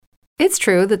It's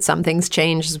true that some things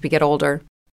change as we get older.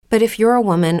 But if you're a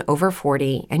woman over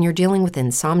 40 and you're dealing with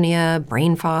insomnia,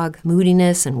 brain fog,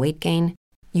 moodiness, and weight gain,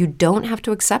 you don't have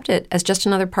to accept it as just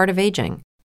another part of aging.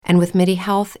 And with MIDI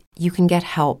Health, you can get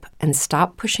help and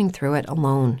stop pushing through it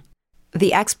alone.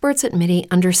 The experts at MIDI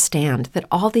understand that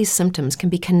all these symptoms can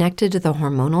be connected to the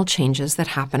hormonal changes that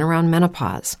happen around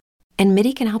menopause, and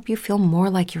MIDI can help you feel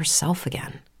more like yourself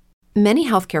again. Many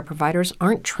healthcare providers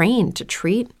aren't trained to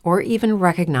treat or even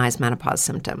recognize menopause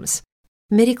symptoms.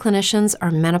 MIDI clinicians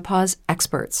are menopause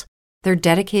experts. They're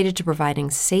dedicated to providing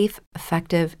safe,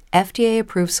 effective,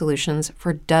 FDA-approved solutions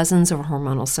for dozens of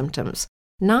hormonal symptoms,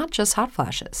 not just hot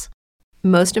flashes.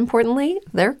 Most importantly,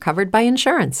 they're covered by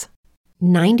insurance.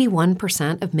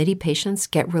 91% of MIDI patients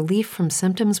get relief from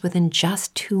symptoms within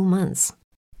just 2 months.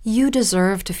 You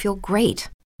deserve to feel great.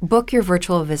 Book your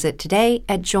virtual visit today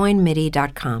at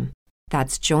joinmidi.com.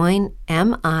 That's joinmidi.com.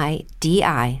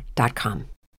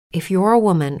 If you're a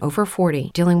woman over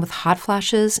 40 dealing with hot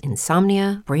flashes,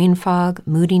 insomnia, brain fog,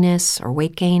 moodiness, or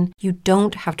weight gain, you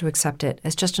don't have to accept it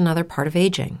as just another part of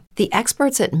aging. The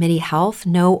experts at MIDI Health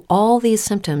know all these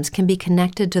symptoms can be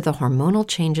connected to the hormonal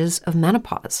changes of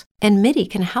menopause, and MIDI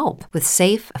can help with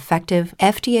safe, effective,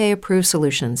 FDA-approved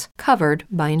solutions covered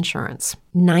by insurance.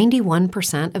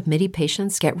 91% of MIDI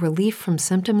patients get relief from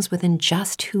symptoms within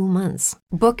just 2 months.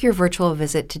 Book your virtual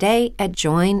visit today at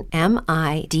joinmidi.com.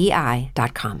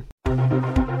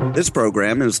 This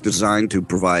program is designed to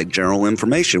provide general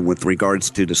information with regards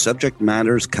to the subject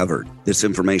matters covered. This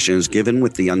information is given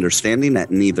with the understanding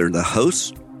that neither the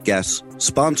hosts, guests,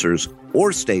 sponsors,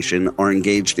 or station are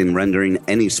engaged in rendering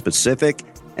any specific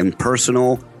and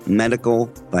personal, medical,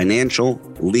 financial,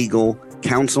 legal,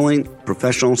 counseling,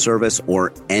 professional service,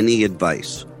 or any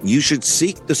advice. You should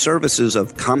seek the services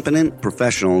of competent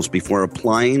professionals before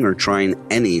applying or trying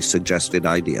any suggested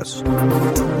ideas.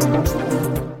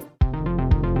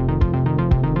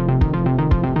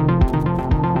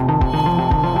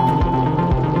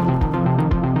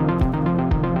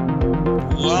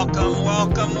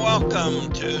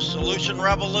 Welcome to Solution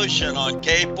Revolution on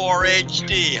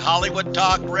K4HD, Hollywood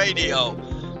Talk Radio,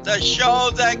 the show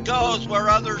that goes where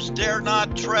others dare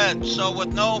not tread. So with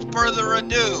no further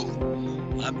ado,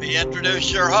 let me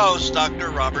introduce your host,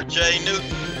 Dr. Robert J.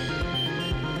 Newton.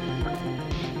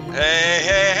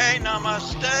 Hey,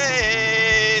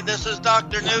 namaste. This is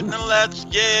Dr. Newton, and let's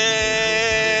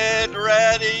get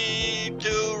ready to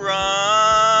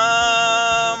rumba.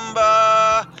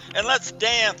 And let's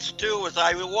dance, too, as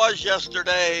I was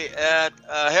yesterday at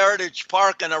Heritage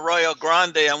Park in Arroyo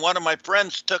Grande, and one of my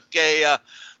friends took a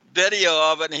video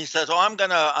of it, and he says, "Oh, I'm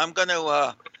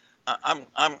gonna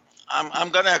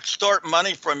extort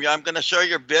money from you. I'm gonna show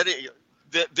your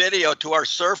video to our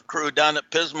surf crew down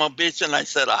at Pismo Beach." And I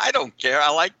said, "I don't care. I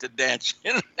like to dance.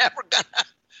 You're never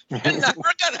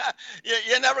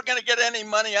gonna get any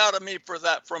money out of me for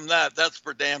that. From that, that's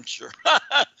for damn sure."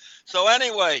 So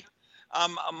anyway.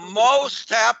 I'm most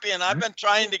happy, and I've been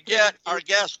trying to get our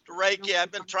guest Reiki. I've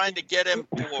been trying to get him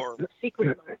for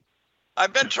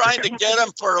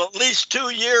at least 2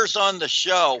 years on the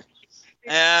show.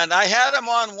 And I had him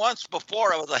on once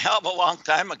before. It was a hell of a long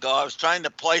time ago. I was trying to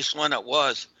place when it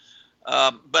was.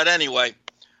 But anyway,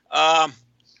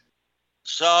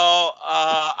 so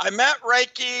I met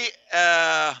Reiki.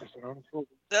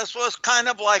 This was kind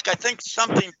of like, I think,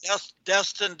 something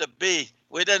destined to be.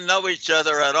 We didn't know each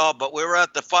other at all, but we were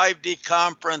at the 5D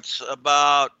conference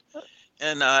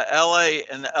in LA,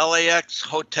 in the LAX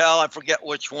hotel. I forget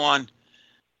which one.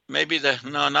 Maybe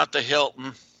not the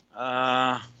Hilton.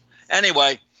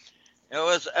 Anyway,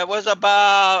 it was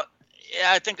about,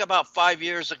 I think about 5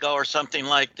 years ago or something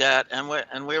like that. And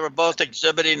we were both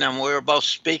exhibiting and we were both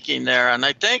speaking there. And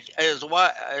I think his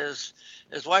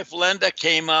wife Linda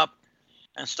came up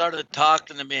and started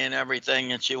talking to me and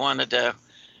everything, and she wanted to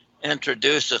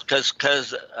introduce us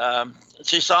because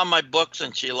she saw my books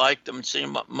and she liked them.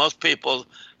 Most people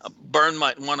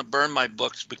want to burn my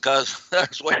books because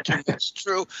there's way too much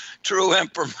true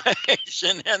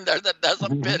information in there that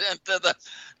doesn't fit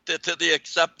into the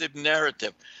accepted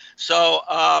narrative. So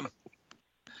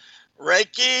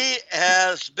Reiki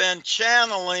has been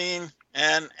channeling.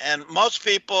 And most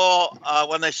people,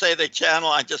 when they say they channel,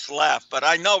 I just laugh. But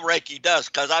I know Reiki does,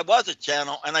 because I was a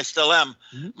channel, and I still am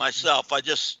myself. I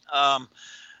just,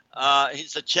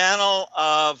 he's a channel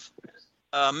of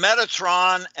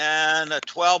Metatron and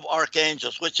 12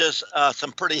 Archangels, which is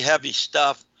some pretty heavy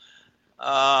stuff.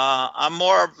 I'm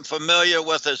more familiar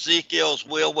with Ezekiel's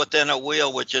wheel within a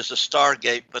wheel, which is a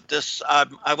Stargate. But this,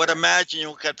 I would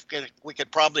imagine we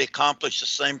could probably accomplish the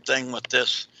same thing with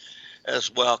this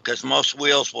as well, because most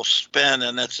wheels will spin,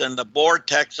 and it's in the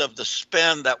vortex of the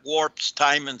spin that warps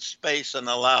time and space and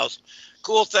allows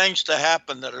cool things to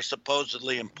happen that are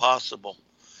supposedly impossible.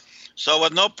 So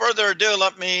with no further ado,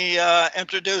 let me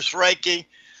introduce Reiki,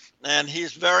 and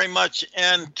he's very much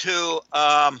into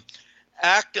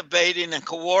activating and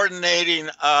coordinating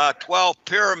 12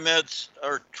 pyramids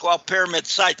or 12 pyramid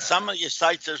sites. Some of these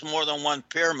sites, there's more than one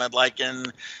pyramid. Like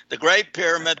in the Great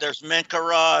Pyramid, there's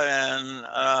Menkaure and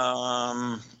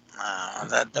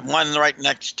the one right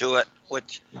next to it,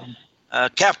 which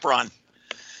Khafre.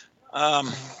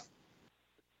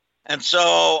 And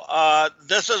so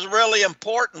this is really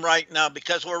important right now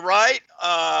because we're right.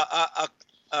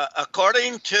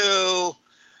 According to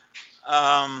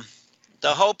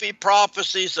the Hopi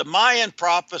prophecies, the Mayan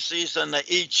prophecies, and the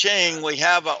I Ching, we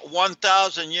have a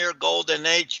 1,000-year golden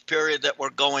age period that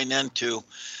we're going into.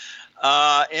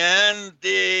 In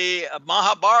the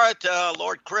Mahabharata,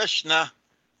 Lord Krishna,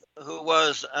 who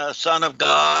was a son of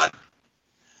God,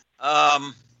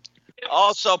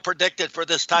 also predicted for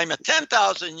this time a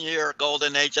 10,000-year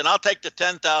golden age, and I'll take the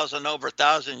 10,000 over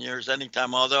 1,000 years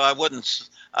anytime. Although I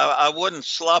wouldn't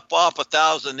slough off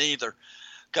 1,000 either,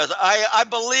 because I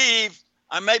believe,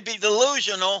 I may be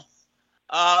delusional,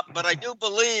 but I do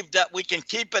believe that we can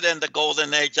keep it in the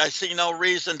golden age. I see no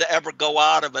reason to ever go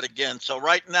out of it again. So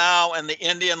right now, in the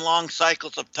Indian long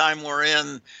cycles of time, we're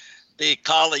in the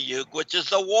Kali Yuga, which is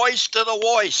the worst of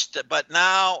the worst. But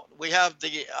now we have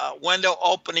the window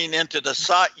opening into the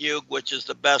Sat Yuga, which is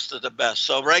the best of the best.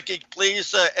 So Reiki,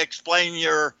 please explain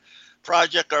your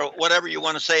project or whatever you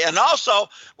want to say. And also,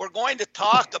 we're going to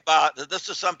talk about, this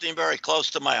is something very close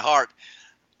to my heart,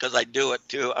 because I do it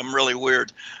too. I'm really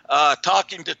weird.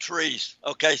 Talking to trees.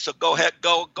 Okay, so go ahead,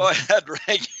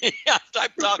 Reiki. I'm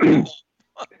talking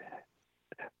about.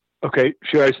 Okay,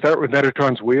 should I start with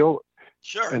Metatron's wheel?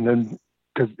 Sure. And then,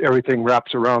 because everything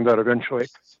wraps around that eventually.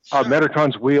 Sure.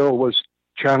 Metatron's wheel was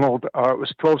channeled. It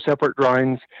was 12 separate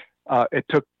drawings. It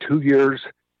took 2 years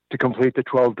to complete the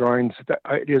 12 drawings.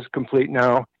 It is complete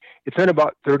now. It's in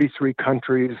about 33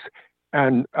 countries.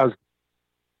 And as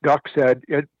Doc said,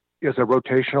 it is a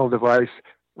rotational device.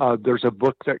 There's a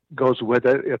book that goes with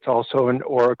it. It's also an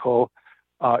oracle.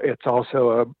 It's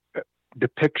also a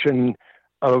depiction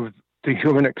of the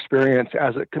human experience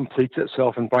as it completes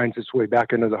itself and finds its way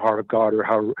back into the heart of God, or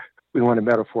how we want to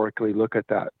metaphorically look at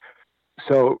that.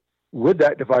 So with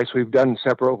that device, we've done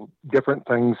several different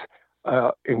things,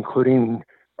 including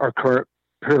our current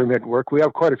pyramid work. We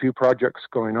have quite a few projects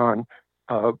going on.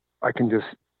 I can just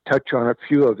touch on a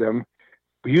few of them.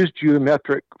 We use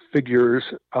geometric figures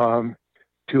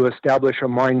to establish a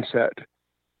mindset.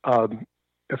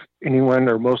 If anyone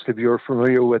or most of you are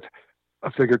familiar with a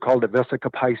figure called a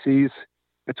Vesica Pisces,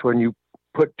 it's when you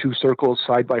put two circles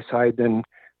side by side, then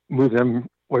move them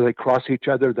where they cross each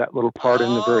other. That little part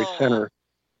in the very center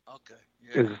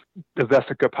is the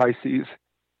Vesica Pisces.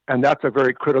 And that's a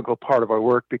very critical part of our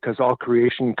work because all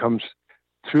creation comes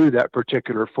through that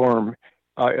particular form.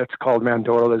 It's called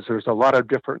mandalas. There's a lot of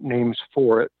different names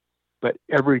for it, but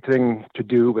everything to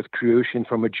do with creation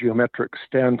from a geometric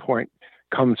standpoint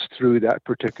comes through that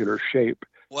particular shape.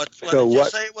 What did you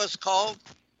say it was called?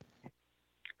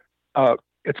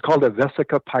 It's called a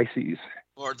Vesica Pisces.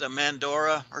 Or the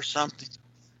Mandora or something?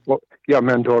 Well, yeah,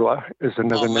 Mandala is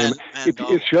another name.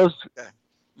 It shows. Okay.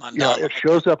 Yeah, it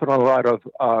shows up in a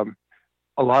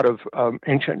lot of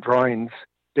ancient drawings.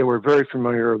 They were very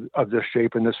familiar of this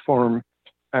shape and this form.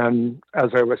 And as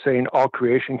I was saying, all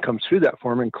creation comes through that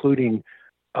form, including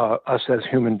us as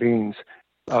human beings.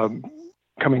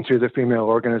 Coming through the female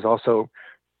organ is also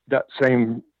that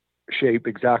same shape,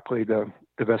 exactly, the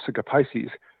Vesica Pisces.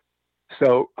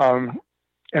 So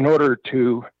in order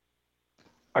to,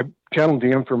 I channeled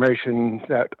the information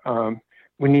that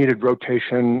we needed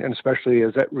rotation, and especially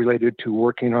as that related to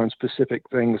working on specific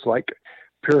things like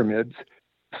pyramids.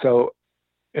 So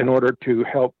in order to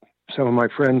help some of my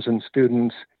friends and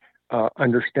students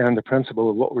understand the principle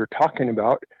of what we're talking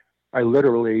about, I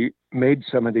literally made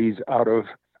some of these out of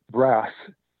brass.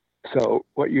 So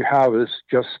what you have is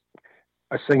just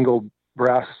a single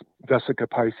brass Vesica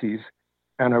Pisces,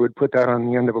 and I would put that on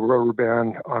the end of a rubber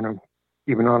band,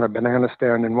 even on a banana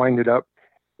stand, and wind it up.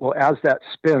 Well, as that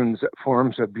spins, it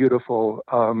forms a beautiful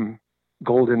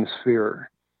golden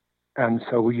sphere. And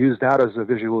so we use that as a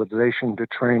visualization to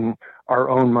train our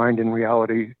own mind in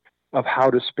reality of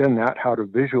how to spin that, how to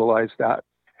visualize that.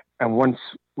 And once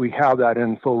we have that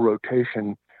in full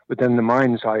rotation, within the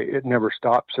mind's eye, it never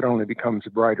stops. It only becomes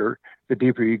brighter. The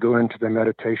deeper you go into the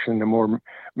meditation, the more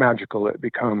magical it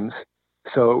becomes.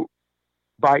 So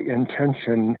by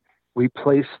intention, we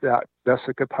place that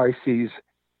Vesica Pisces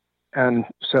and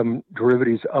some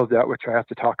derivatives of that, which I have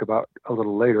to talk about a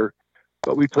little later.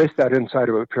 But we place that inside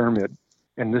of a pyramid.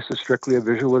 And this is strictly a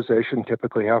visualization,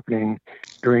 typically happening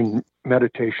during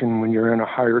meditation when you're in a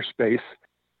higher space.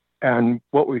 And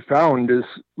what we found is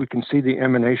we can see the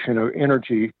emanation of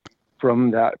energy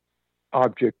from that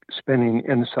object spinning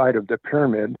inside of the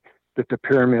pyramid, that the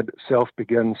pyramid itself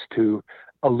begins to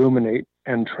illuminate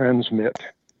and transmit,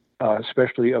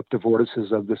 especially up the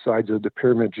vortices of the sides of the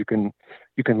pyramid. You can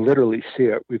literally see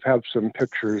it. We've had some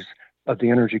pictures of the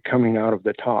energy coming out of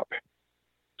the top.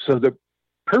 So the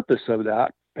purpose of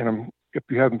that, and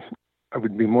I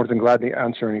would be more than glad to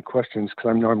answer any questions because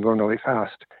I know I'm going really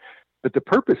fast. But the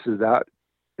purpose of that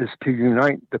is to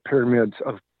unite the pyramids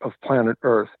of planet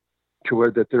Earth to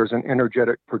where that there's an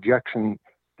energetic projection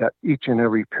that each and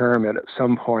every pyramid at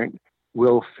some point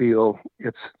will feel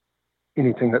it's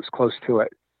anything that's close to it.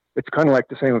 It's kind of like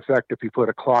the same effect if you put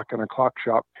a clock in a clock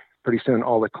shop. Pretty soon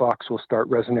all the clocks will start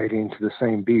resonating to the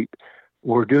same beat.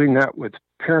 We're doing that with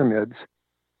pyramids,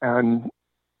 and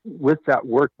with that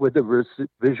work, with the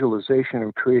visualization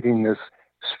of creating this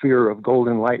sphere of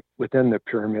golden light within the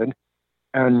pyramid.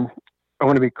 And I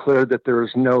want to be clear that there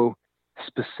is no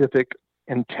specific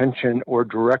intention or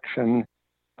direction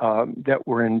that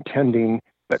we're intending,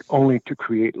 but only to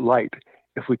create light.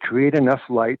 If we create enough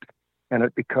light and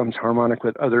it becomes harmonic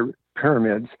with other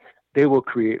pyramids, they will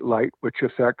create light, which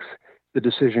affects the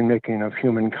decision-making of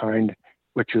humankind,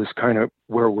 which is kind of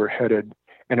where we're headed,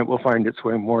 and it will find its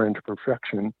way more into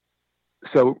perfection.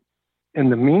 So in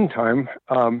the meantime,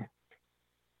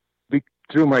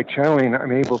 through my channeling,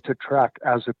 I'm able to track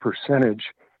as a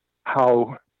percentage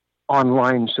how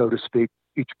online, so to speak,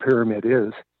 each pyramid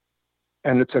is.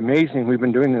 And it's amazing. We've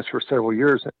been doing this for several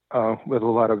years with a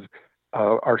lot of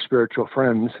our spiritual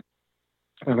friends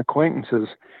and acquaintances.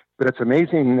 But it's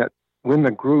amazing that when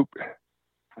the group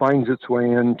finds its way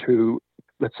into,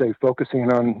 let's say,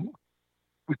 focusing on,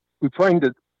 we find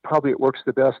that probably it works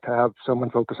the best to have someone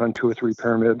focus on 2 or 3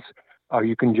 pyramids.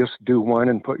 You can just do one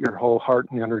and put your whole heart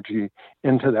and energy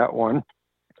into that one.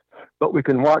 But we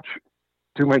can watch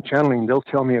through my channeling. They'll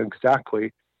tell me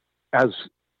exactly as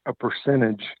a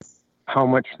percentage how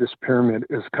much this pyramid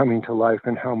is coming to life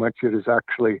and how much it is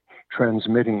actually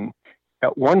transmitting.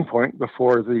 At one point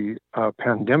before the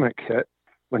pandemic hit,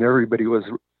 when everybody was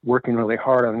working really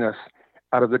hard on this,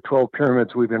 out of the 12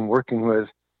 pyramids we've been working with,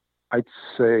 I'd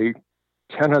say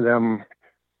 10 of them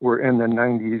were in the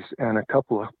 90s, and a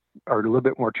couple are a little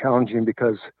bit more challenging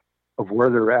because of where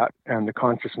they're at and the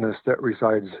consciousness that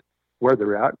resides where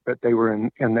they're at, but they were in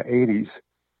the 80s.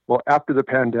 Well, after the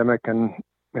pandemic, and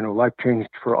life changed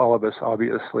for all of us,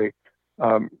 obviously,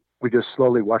 we just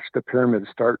slowly watched the pyramids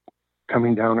start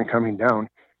coming down and coming down.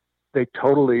 They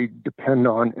totally depend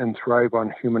on and thrive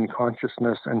on human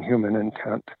consciousness and human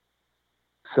intent.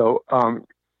 So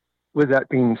with that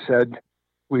being said,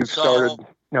 we've started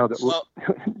now that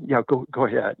yeah, go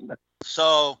ahead.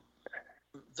 So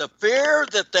the fear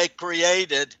that they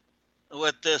created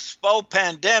with this faux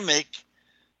pandemic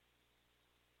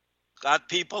got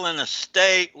people in a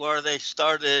state where they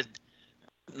started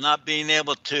not being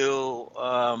able to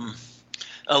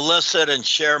elicit and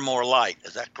share more light.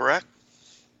 Is that correct?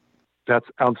 That's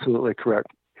absolutely correct.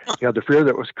 Yeah, the fear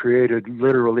that was created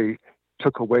literally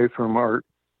took away from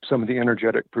some of the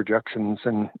energetic projections.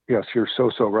 And yes, you're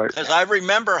so right. Because I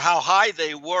remember how high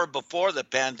they were before the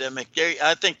pandemic.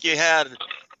 I think you had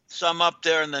some up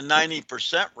there in the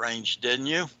 90% range, didn't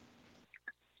you?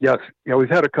 Yes. Yeah, we've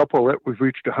had a couple that we've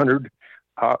reached 100.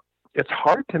 It's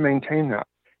hard to maintain that.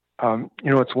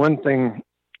 It's one thing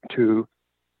to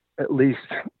at least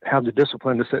have the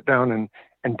discipline to sit down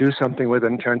and do something with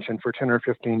intention for 10 or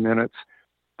 15 minutes.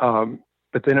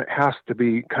 But then it has to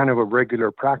be kind of a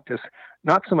regular practice,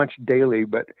 not so much daily,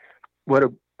 but what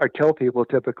I tell people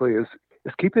typically is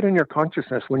keep it in your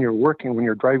consciousness when you're working, when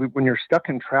you're driving, when you're stuck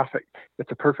in traffic.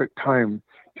 It's a perfect time.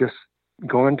 Just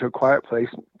go into a quiet place,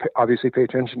 obviously pay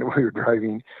attention to where you're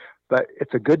driving, but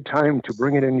it's a good time to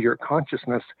bring it into your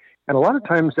consciousness. And a lot of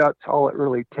times that's all it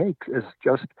really takes is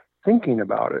just thinking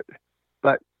about it.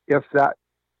 But if that,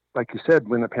 like you said,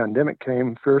 when the pandemic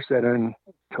came, fear set in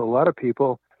to a lot of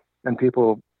people, and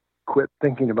people quit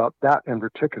thinking about that in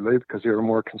particular because they were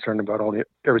more concerned about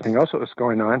everything else that was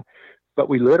going on. But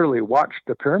we literally watched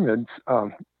the pyramids,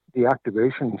 the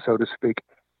activation, so to speak,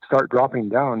 start dropping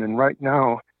down. And right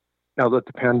now that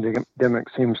the pandemic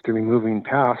seems to be moving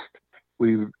past,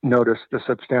 we've noticed a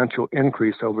substantial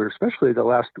increase over, especially the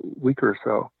last week or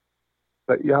so.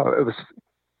 But yeah, it was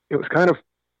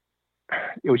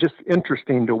just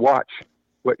interesting to watch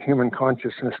what human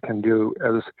consciousness can do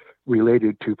as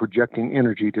related to projecting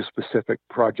energy to specific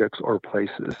projects or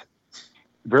places.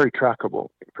 very trackable,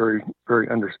 very, very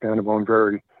understandable, and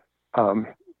very,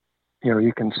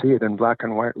 you can see it in black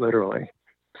and white, literally.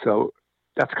 So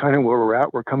that's kind of where we're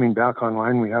at. We're coming back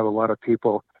online. We have a lot of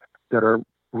people that are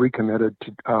recommitted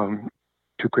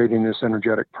to creating this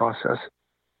energetic process.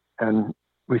 And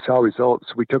we saw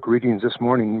results. We took readings this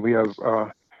morning. We have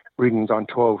readings on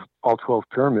all 12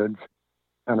 pyramids,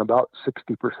 and about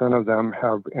 60% of them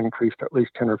have increased at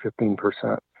least 10 or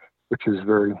 15%, which is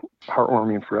very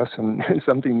heartwarming for us and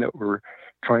something that we're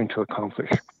trying to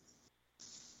accomplish.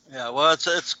 Yeah, well,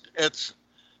 it's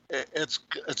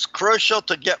crucial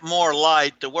to get more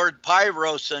light. The word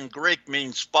pyros in Greek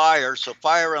means fire, so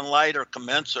fire and light are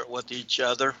commensurate with each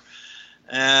other.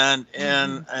 And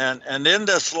in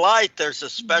this light, there's a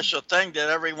special thing that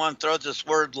everyone throws this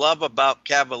word love about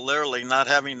cavalierly, not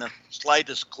having the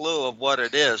slightest clue of what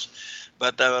it is.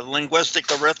 But the linguistic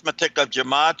arithmetic of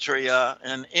gematria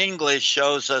in English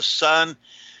shows us sun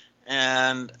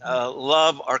and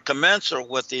love are commensurate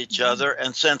with each other.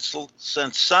 And since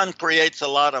sun creates a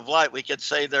lot of light, we could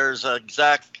say there's an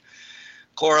exact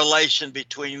correlation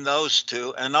between those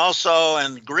two. And also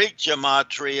in Greek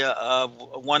gematria of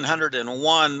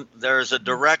 101, there's a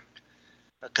direct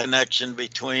connection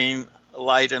between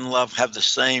light and love, have the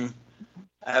same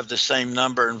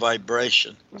number and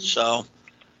vibration. So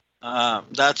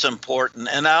that's important.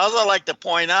 And I also like to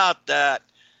point out that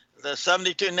the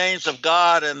 72 names of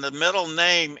God and the middle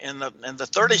name and the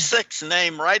 36th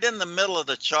name right in the middle of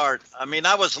the chart. I mean,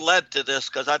 I was led to this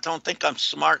because I don't think I'm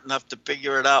smart enough to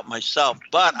figure it out myself,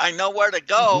 but I know where to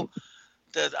go.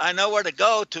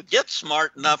 To get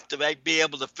smart enough to be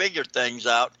able to figure things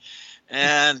out.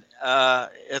 And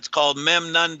it's called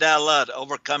Mem Nun Dalet,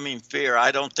 overcoming fear.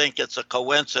 I don't think it's a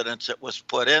coincidence it was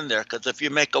put in there, because if you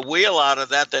make a wheel out of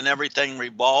that, then everything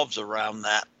revolves around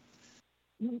that.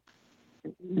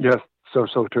 Yes, so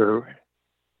true.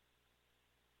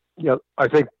 Yeah, I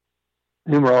think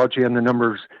numerology and the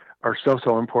numbers are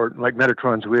so important. Like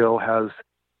Metatron's wheel has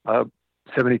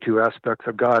 72 aspects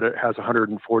of God. It has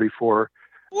 144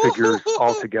 figures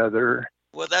altogether.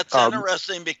 Well, that's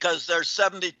interesting, because there's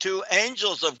 72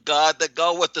 angels of God that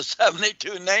go with the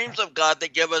 72 names of God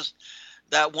that give us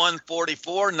that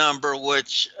 144 number,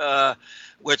 which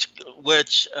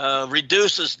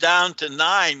reduces down to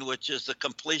 9, which is the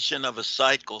completion of a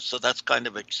cycle. So that's kind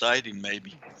of exciting,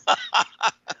 maybe.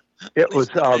 It was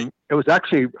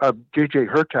actually J.J.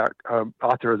 Hurtak,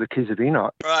 author of the Keys of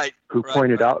Enoch, who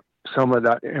pointed out some of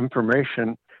that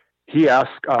information. He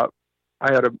asked, I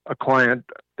had a client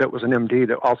that was an MD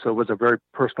that also was a very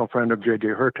personal friend of J.J.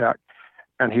 Hurtak,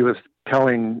 and he was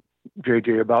telling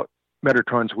J.J. about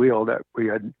Metatron's wheel that we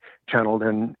had channeled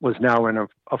and was now in a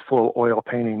full oil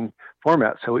painting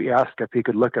format. So he asked if he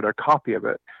could look at a copy of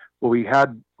it. Well, we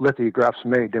had lithographs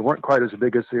made. They weren't quite as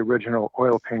big as the original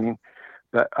oil painting,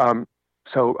 but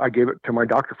so I gave it to my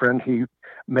doctor friend. He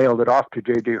mailed it off to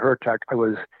J.J. Hurtak. I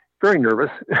was very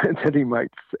nervous that he might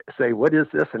say, "What is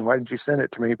this? And why did you send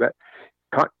it to me?" But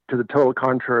to the total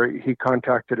contrary, he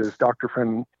contacted his doctor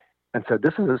friend and said,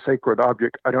 "This is a sacred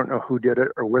object. I don't know who did it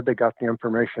or where they got the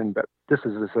information, but this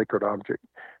is a sacred object."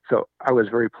 So I was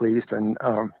very pleased and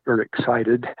very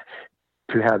excited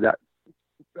to have that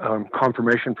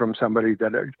confirmation from somebody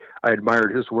that I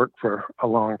admired his work for a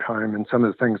long time and some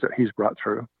of the things that he's brought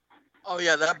through. Oh,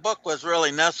 yeah, that book was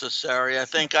really necessary. I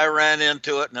think I ran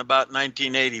into it in about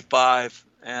 1985,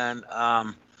 and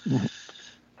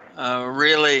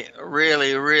really,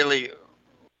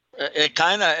 it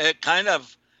kind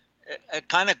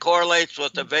of correlates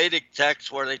with the Vedic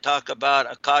text where they talk about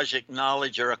Akashic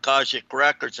knowledge or Akashic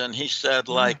records. And he said,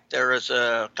 like, there is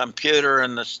a computer,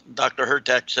 and Dr.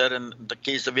 Hurtak said in the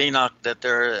Keys of Enoch that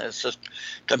there is a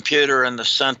computer in the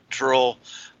central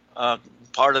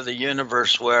part of the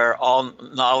universe where all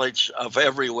knowledge of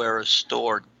everywhere is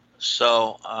stored.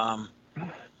 So,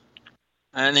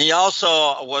 and he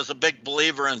also was a big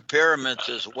believer in pyramids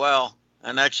as well,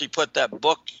 and actually put that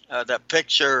book, that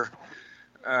picture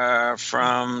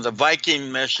from the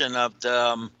Viking mission of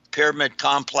the pyramid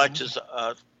complexes,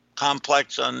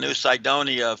 complex on New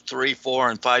Cydonia of 3, 4,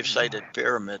 and 5-sided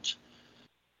pyramids.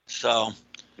 So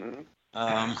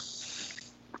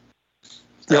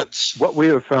that's what we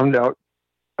have found out.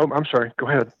 Oh, I'm sorry. Go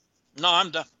ahead. No, I'm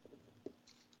done.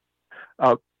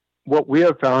 What we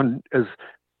have found is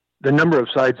the number of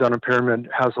sides on a pyramid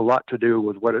has a lot to do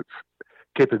with what its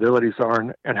capabilities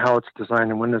are and how it's designed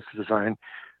and when it's designed.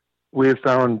 We have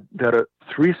found that a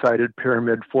 3-sided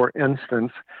pyramid, for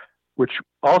instance, which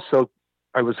also,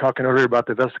 I was talking earlier about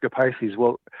the Vesica Pisces.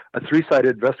 Well, a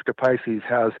 3-sided Vesica Pisces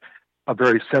has a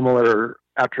very similar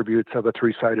attributes of a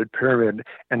 3-sided pyramid,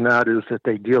 and that is that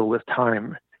they deal with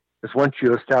time. is once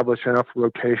you establish enough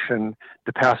rotation,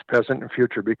 the past, present, and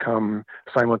future become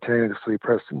simultaneously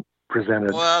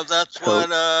presented. Well, that's what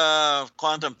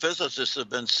quantum physicists have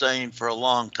been saying for a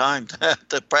long time, that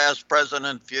the past, present,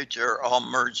 and future all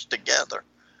merge together.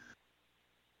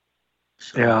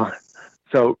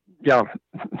 So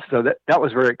that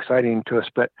was very exciting to us.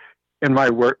 But in my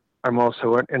work, I'm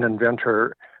also an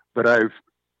inventor, but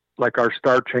like our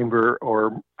star chamber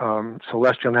or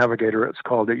celestial navigator, it's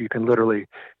called, that you can literally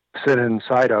sit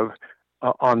inside of.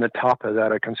 On the top of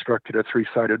that, I constructed a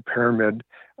 3-sided pyramid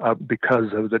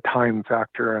because of the time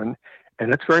factor, and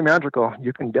it's very magical.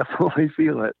 You can definitely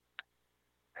feel it.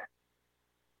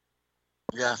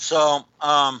 Yeah. So,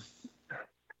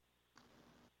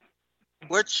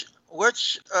 which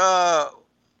of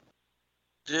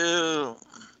the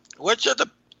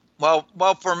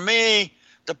for me,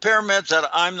 the pyramids that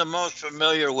I'm the most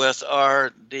familiar with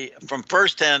are from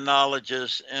firsthand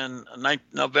knowledges in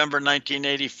November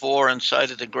 1984,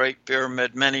 inside of the Great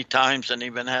Pyramid many times, and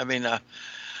even having the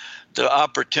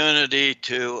opportunity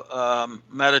to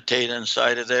meditate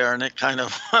inside of there, and it kind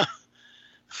of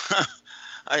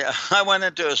I went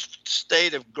into a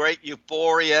state of great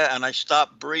euphoria, and I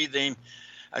stopped breathing.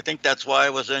 I think that's why I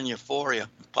was in euphoria,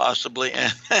 possibly.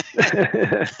 And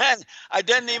I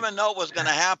didn't even know it was going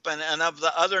to happen. And of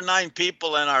the other 9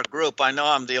 people in our group, I know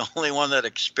I'm the only one that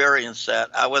experienced that.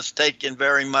 I was taken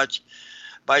very much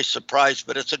by surprise,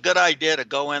 but it's a good idea to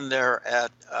go in there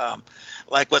at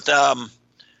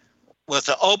with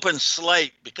an open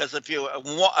slate, because if you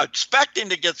are expecting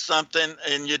to get something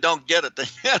and you don't get it, then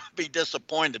you're going to be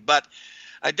disappointed. But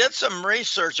I did some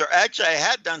research, or actually I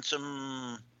had done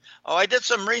some... I did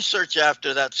some research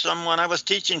after that. When I was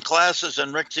teaching classes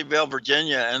in Rixieville,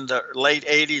 Virginia in the late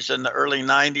 80s and the early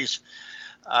 90s,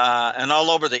 and all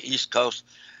over the East Coast,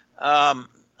 I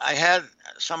had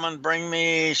someone bring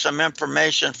me some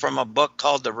information from a book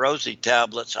called The Rosie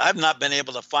Tablets. I've not been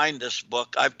able to find this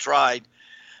book. I've tried,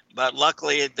 but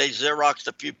luckily they Xeroxed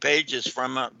a few pages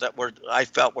from it that I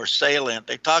felt were salient.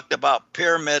 They talked about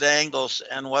pyramid angles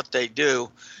and what they do.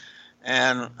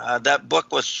 And that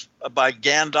book was by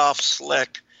Gandalf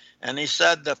Slick, and he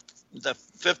said the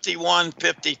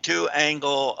 51-52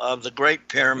 angle of the Great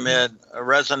Pyramid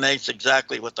resonates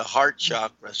exactly with the heart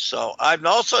chakra. So I've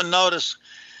also noticed,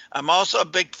 I'm also a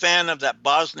big fan of that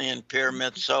Bosnian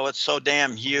pyramid, so it's so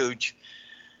damn huge,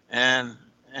 and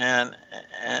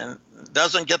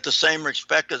doesn't get the same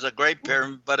respect as a Great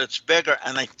Pyramid, but it's bigger.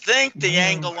 And I think the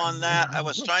angle on that, I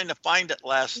was trying to find it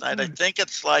last night, I think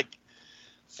it's like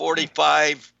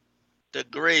 45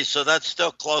 degrees, so that's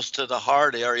still close to the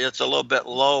heart area. It's a little bit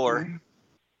lower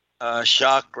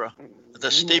chakra. The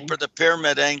steeper the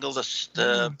pyramid angle,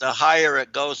 the higher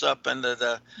it goes up into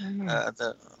the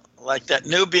like that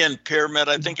Nubian pyramid.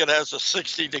 I think it has a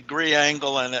 60-degree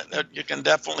angle, and you can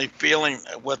definitely feel it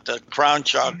with the crown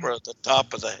chakra at the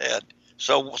top of the head.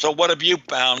 So what have you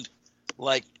found,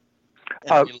 like,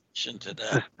 in relation to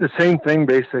that? The same thing,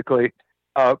 basically.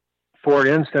 For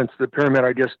instance, the pyramid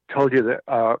I just told you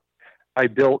that I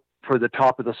built for the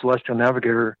top of the Celestial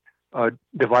Navigator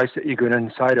device that you get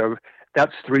inside of,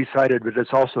 that's 3-sided, but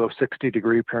it's also a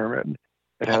 60-degree pyramid.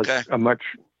 It has a much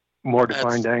more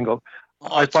defined angle.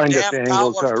 I find that the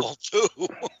angles are too.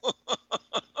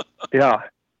 Yeah.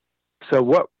 So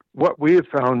what we have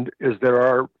found is there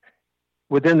are,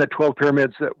 within the 12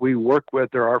 pyramids that we work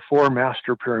with, there are 4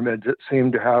 master pyramids that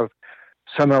seem to have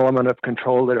some element of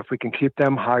control, that if we can keep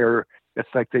them higher, it's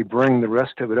like they bring the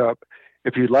rest of it up.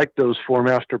 If you'd like those 4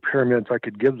 master pyramids, I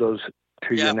could give those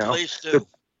to you now. Please do.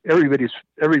 Everybody's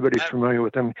familiar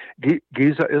with them.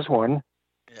 Giza is one.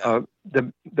 Yeah.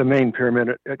 The main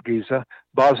pyramid at Giza.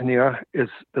 Bosnia is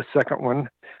the second one.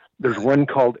 There's one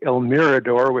called El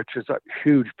Mirador, which is a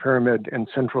huge pyramid in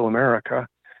Central America.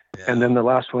 Yeah. And then the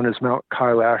last one is Mount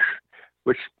Kailash,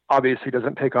 which obviously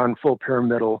doesn't take on full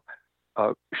pyramidal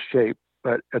shape,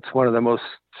 but it's one of the most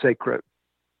sacred,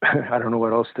 I don't know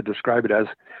what else to describe it as,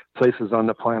 places on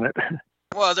the planet.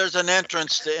 Well, there's an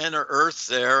entrance to inner Earth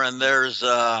there, and there's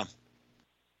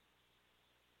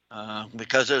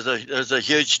because there's a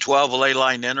huge 12 ley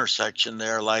line intersection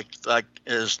there, like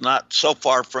is not so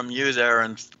far from you there,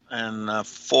 and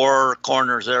 4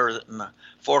 corners there, in the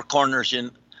 4 corners in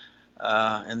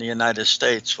the United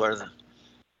States, where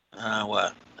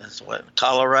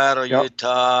Colorado,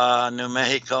 Utah, New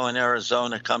Mexico, and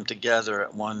Arizona come together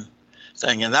at one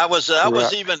thing, and that was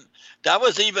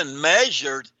even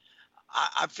measured.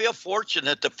 I feel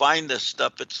fortunate to find this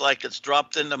stuff. It's like it's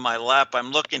dropped into my lap.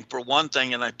 I'm looking for one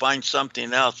thing and I find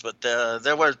something else. But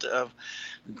there were 3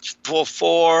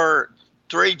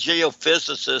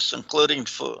 geophysicists, including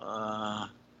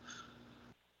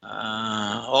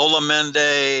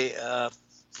Olamide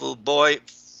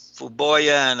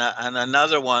Fuboya, and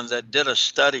another one that did a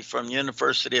study from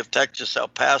University of Texas, El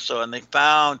Paso, and they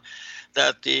found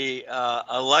that the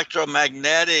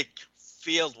electromagnetic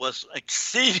field was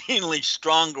exceedingly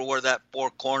stronger where that Four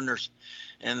Corners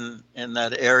in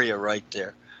that area right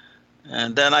there.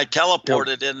 And then I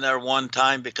teleported in there one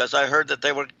time because I heard that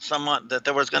there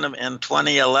was going to, in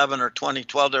 2011 or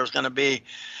 2012, there was going to be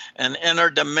an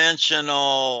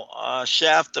interdimensional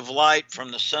shaft of light from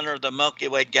the center of the Milky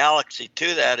Way galaxy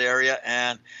to that area.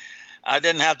 And I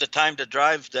didn't have the time to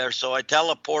drive there, so I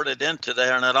teleported into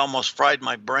there, and it almost fried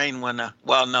my brain when,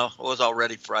 well, no, it was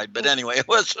already fried. But anyway, it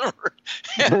was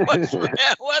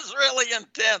really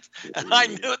intense, and I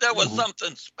knew there was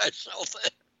something special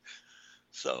there.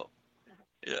 So.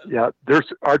 Yeah.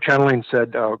 Our channeling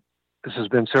said this has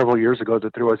been several years ago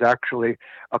that there was actually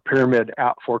a pyramid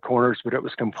at Four Corners, but it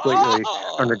was completely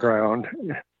underground.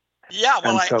 Yeah,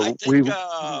 well, I think.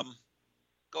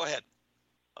 Go ahead.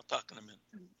 I'll talk in a minute.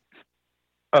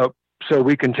 So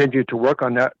we continued to work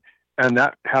on that, and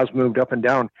that has moved up and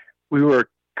down. We were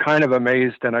kind of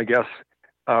amazed, and I guess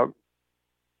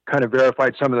kind of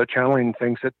verified some of the channeling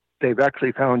things that they've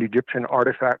actually found Egyptian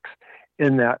artifacts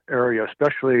in that area,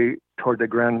 especially toward the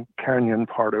Grand Canyon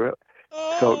part of it.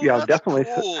 So yeah, definitely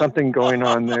cool. Something going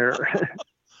on there.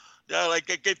 Yeah, like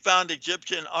they found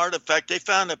Egyptian artifact. They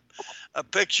found a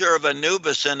picture of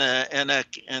Anubis in a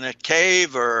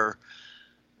cave or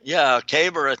a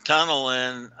tunnel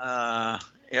in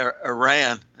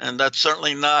Iran, and that's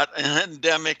certainly not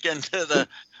endemic into the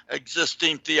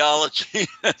existing theology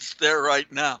that's there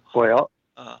right now. Well,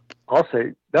 I'll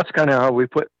say that's kind of how we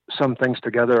put some things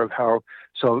together of how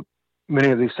so many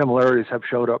of these similarities have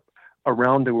showed up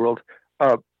around the world.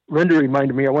 Linda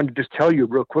reminded me, I wanted to just tell you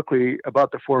real quickly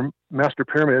about the four master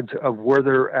pyramids of where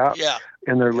they're at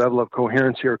in their level of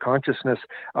coherency or consciousness.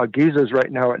 Giza's right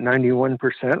now at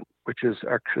 91%, which is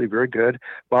actually very good.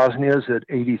 Bosnia's at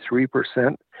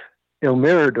 83%. El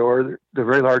Mirador, the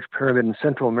very large pyramid in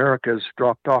Central America, has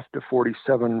dropped off to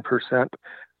 47%,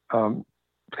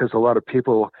 because a lot of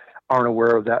people aren't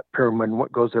aware of that pyramid and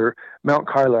what goes there. Mount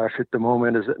Kailash at the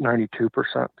moment is at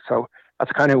 92%. So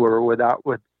that's kind of where we're at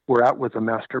with the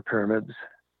master pyramids.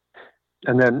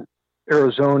 And then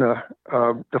Arizona,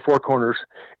 the Four Corners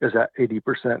is at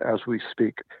 80% as we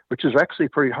speak, which is actually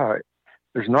pretty high.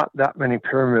 There's not that many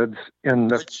pyramids in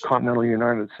the continental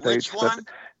United States. Which one?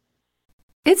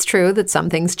 It's true that some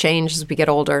things change as we get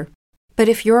older. But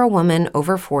if you're a woman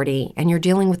over 40 and you're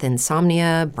dealing with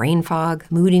insomnia, brain fog,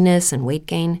 moodiness, and weight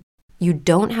gain, you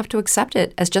don't have to accept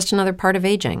it as just another part of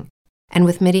aging. And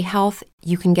with MIDI Health,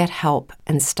 you can get help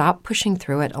and stop pushing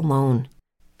through it alone.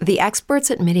 The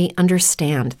experts at MIDI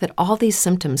understand that all these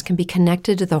symptoms can be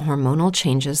connected to the hormonal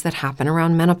changes that happen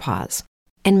around menopause,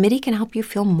 and MIDI can help you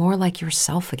feel more like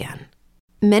yourself again.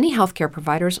 Many healthcare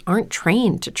providers aren't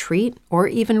trained to treat or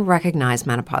even recognize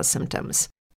menopause symptoms.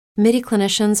 MIDI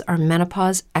clinicians are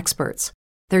menopause experts.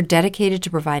 They're dedicated to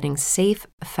providing safe,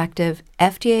 effective,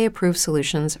 FDA-approved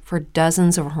solutions for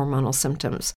dozens of hormonal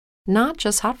symptoms, not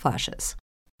just hot flashes.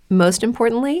 Most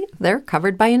importantly, they're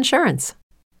covered by insurance.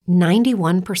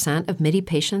 91% of MIDI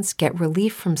patients get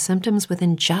relief from symptoms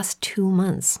within just 2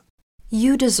 months.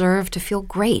 You deserve to feel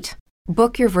great.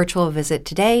 Book your virtual visit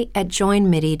today at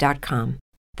joinmidi.com.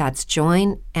 That's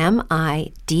joinmidi.com.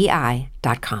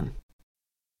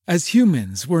 As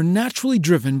humans, we're naturally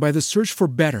driven by the search for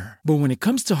better. But when it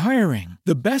comes to hiring,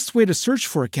 the best way to search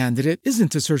for a candidate isn't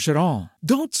to search at all.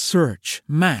 Don't search,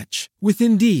 match with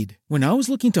Indeed. When I was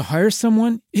looking to hire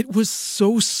someone, it was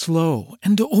so slow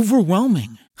and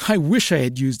overwhelming. I wish I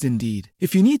had used Indeed.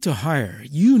 If you need to hire,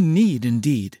 you need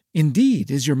Indeed. Indeed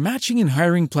is your matching and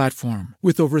hiring platform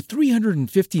with over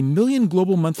 350 million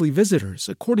global monthly visitors,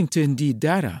 according to Indeed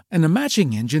data, and a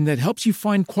matching engine that helps you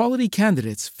find quality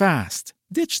candidates fast.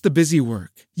 Ditch the busy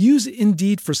work. Use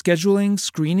Indeed for scheduling,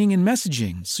 screening, and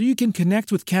messaging so you can connect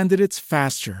with candidates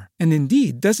faster. And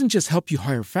Indeed doesn't just help you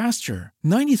hire faster.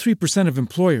 93% of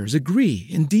employers agree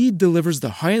Indeed delivers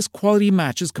the highest quality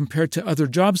matches compared to other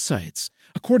job sites,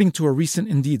 according to a recent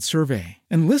Indeed survey.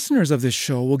 And listeners of this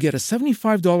show will get a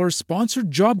 $75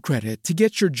 sponsored job credit to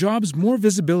get your jobs more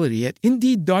visibility at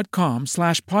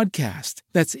Indeed.com/podcast.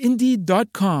 That's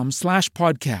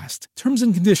Indeed.com/podcast. Terms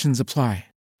and conditions apply.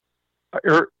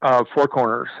 Four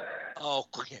Corners. Oh,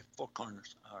 okay. Four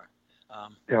Corners. All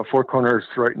right. Four Corners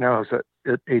right now is at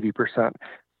 80%.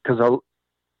 Because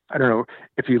I don't know,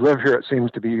 if you live here, it seems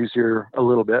to be easier a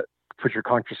little bit. Put your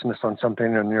consciousness on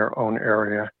something in your own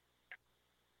area.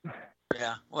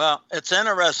 Yeah. Well, it's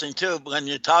interesting too when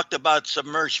you talked about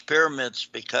submerged pyramids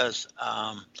because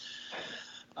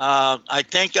I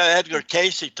think Edgar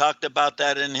Casey talked about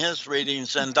that in his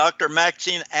readings, and Dr.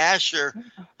 Maxine Asher,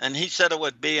 and he said it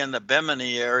would be in the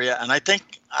Bimini area. And I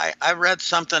think I read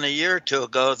something a year or two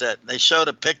ago that they showed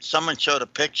someone showed a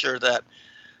picture that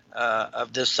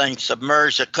of this thing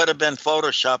submerged. It could have been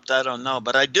photoshopped, I don't know.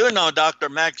 But I do know Dr.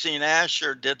 Maxine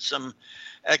Asher did some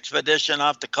expedition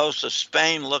off the coast of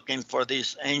Spain looking for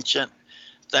these ancient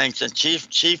things, and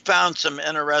she found some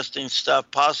interesting stuff,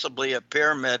 possibly a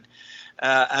pyramid.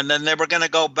 And then they were going to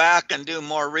go back and do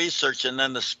more research, and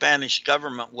then the Spanish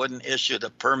government wouldn't issue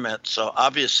the permit. So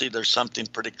obviously there's something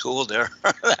pretty cool there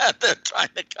that they're trying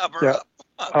to cover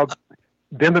up.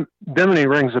 Bimini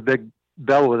rings a big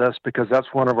bell with us because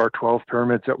that's one of our 12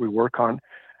 pyramids that we work on.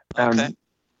 Okay.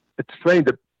 It's funny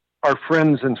that our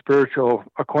friends and spiritual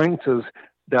acquaintances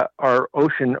that are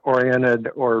ocean-oriented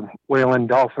or whale and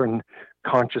dolphin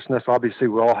consciousness, obviously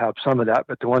we all have some of that,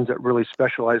 but the ones that really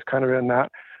specialize kind of in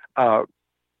that,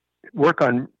 work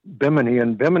on Bimini.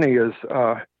 And Bimini is,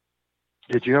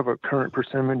 did you have a current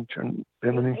percentage on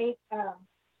Bimini?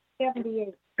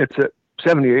 78. It's at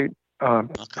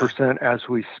 78% as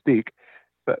we speak.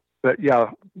 But yeah,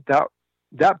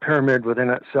 that pyramid within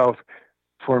itself,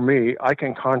 for me, I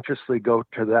can consciously go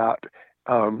to that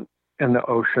in the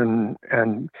ocean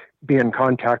and be in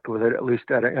contact with it, at least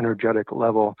at an energetic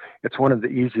level. It's one of the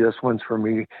easiest ones for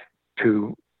me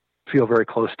to feel very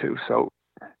close to. So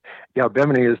yeah,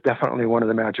 Bimini is definitely one of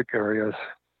the magic areas.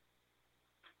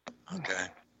 Okay.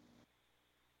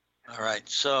 All right.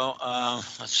 So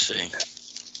let's see.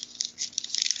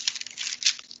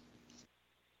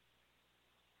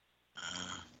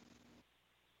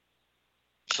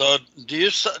 So do you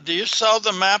sell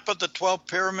the map of the 12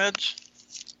 pyramids?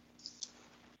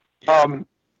 Yeah.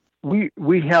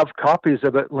 We have copies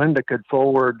of it. Linda could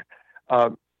forward.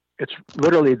 It's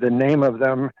literally the name of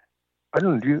them. I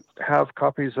don't know. Do you have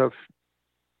copies of?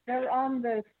 They're on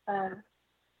the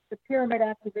Pyramid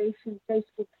Activation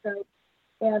Facebook site,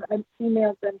 and I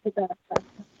emailed them to that.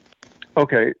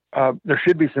 Okay. There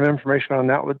should be some information on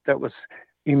that was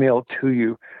emailed to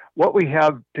you. What we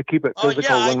have to keep it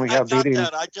physical when we have meetings.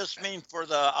 That. I just mean for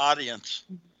the audience,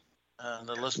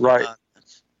 the listening right.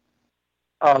 audience.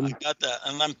 I got that,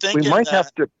 and I'm thinking we might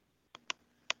have to.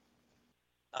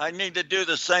 I need to do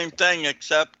the same thing,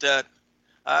 except that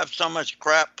I have so much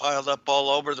crap piled up all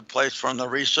over the place from the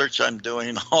research I'm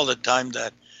doing all the time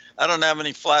that I don't have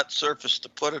any flat surface to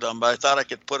put it on, but I thought I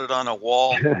could put it on a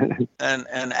wall and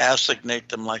assignate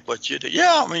them like what you do.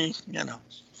 Yeah, I mean,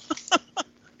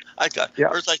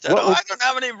 First I said, I don't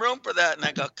have any room for that. And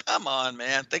I go, come on,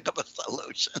 man, think of a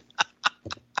solution.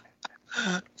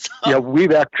 Yeah,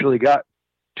 we've actually got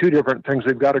two different things.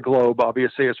 We've got a globe.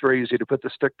 Obviously, it's very easy to put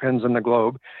the stick pins in the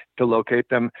globe to locate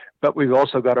them. But we've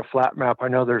also got a flat map. I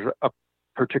know there's a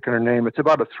particular name. It's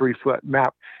about a 3-foot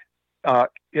map.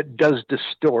 It does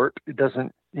distort. It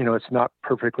doesn't, it's not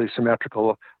perfectly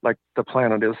symmetrical like the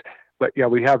planet is. But yeah,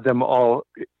 we have them all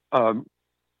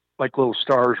like little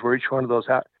stars where each one of those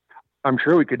I'm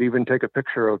sure we could even take a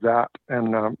picture of that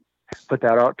and put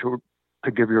that out to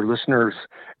give your listeners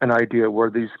an idea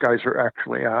where these guys are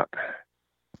actually at.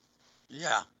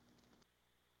 Yeah.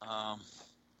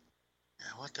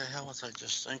 What the hell was I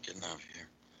just thinking of here?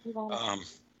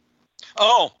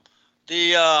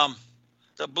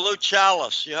 The blue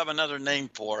chalice. You have another name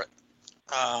for it.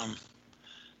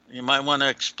 You might want to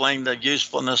explain the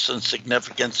usefulness and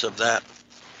significance of that.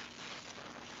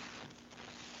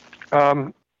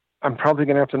 I'm probably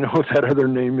going to have to know what that other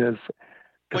name is.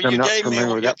 Well, you gave me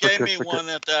one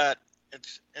that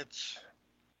it's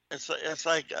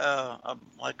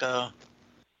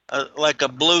like a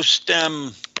blue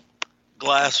stem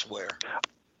glassware.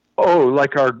 Oh,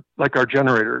 like our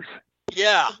generators.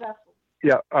 Yeah.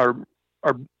 Yeah, our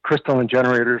crystalline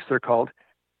generators, they're called.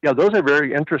 Yeah, those are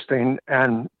very interesting,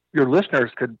 and your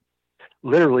listeners could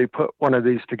literally put one of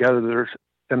these together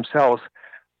themselves.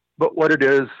 But what it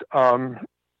is,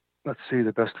 let's see,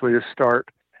 the best way to start.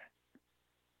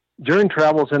 During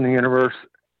travels in the universe,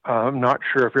 I'm not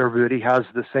sure if everybody has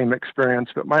the same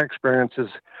experience, but my experiences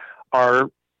are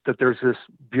that there's this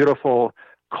beautiful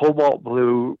cobalt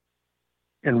blue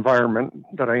environment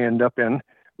that I end up in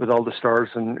with all the stars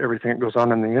and everything that goes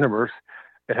on in the universe.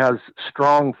 It has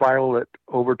strong violet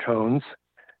overtones.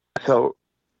 So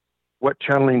what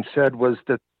channeling said was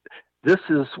that this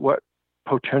is what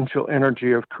potential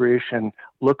energy of creation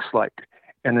looks like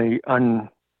in a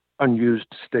unused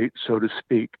state, so to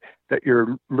speak, that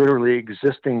you're literally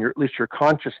existing, or at least your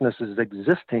consciousness is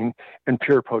existing in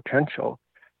pure potential.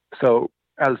 So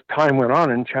as time went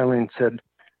on, and channeling said,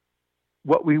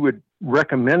 what we would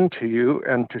recommend to you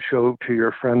and to show to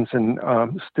your friends and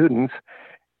students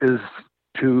is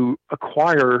to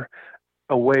acquire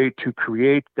a way to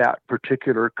create that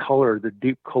particular color, the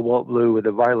deep cobalt blue with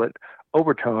the violet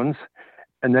overtones,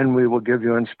 and then we will give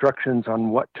you instructions on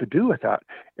what to do with that.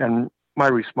 And my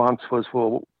response was,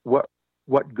 well,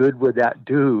 what good would that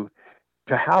do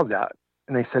to have that?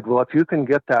 And they said, well, if you can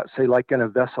get that, say, like in a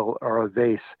vessel or a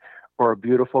vase or a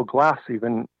beautiful glass,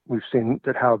 even we've seen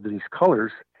that have these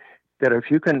colors, that if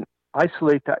you can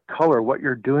isolate that color, what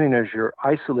you're doing is you're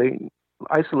isolating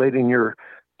your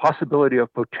possibility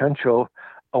of potential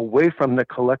away from the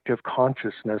collective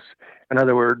consciousness. In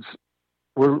other words,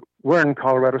 we're in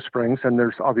Colorado Springs, and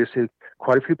there's obviously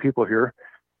quite a few people here.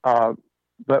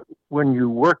 But when you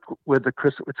work with the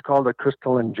crystal, it's called a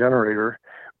crystalline generator.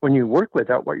 When you work with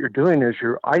that, what you're doing is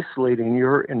you're isolating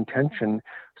your intention.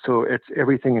 So it's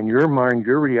everything in your mind,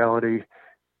 your reality,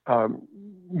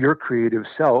 your creative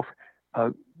self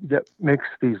that makes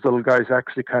these little guys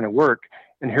actually kind of work.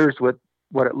 And here's what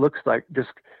it looks like. Just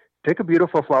take a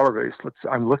beautiful flower vase.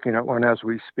 I'm looking at one as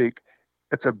we speak.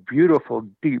 It's a beautiful,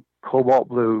 deep cobalt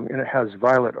blue, and it has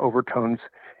violet overtones.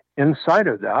 Inside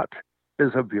of that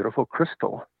is a beautiful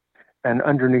crystal. And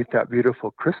underneath that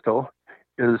beautiful crystal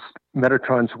is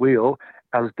Metatron's wheel,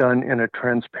 as done in a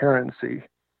transparency.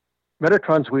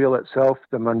 Metatron's wheel itself,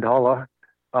 the mandala,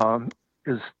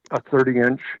 is a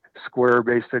 30-inch square,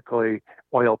 basically,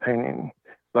 oil painting.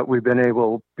 But we've been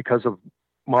able, because of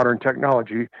modern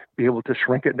technology, be able to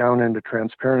shrink it down into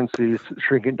transparencies,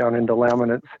 shrink it down into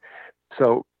laminates.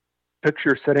 So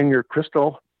picture setting your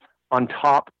crystal on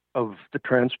top of the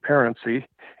transparency,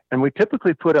 and we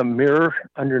typically put a mirror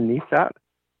underneath that.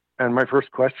 And my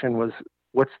first question was,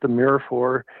 what's the mirror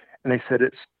for? And they said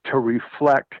it's to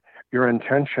reflect your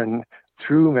intention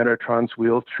through Metatron's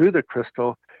wheel, through the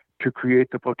crystal, to create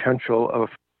the potential of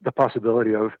the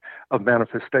possibility of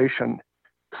manifestation.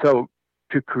 So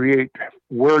to create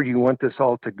where you want this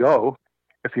all to go,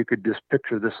 if you could just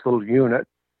picture this little unit.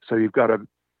 So you've got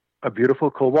a beautiful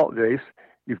cobalt vase,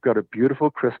 you've got a beautiful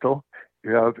crystal,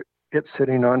 you have it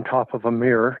sitting on top of a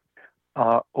mirror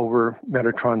over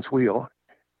Metatron's wheel.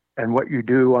 And what you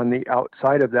do on the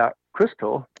outside of that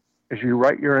crystal is you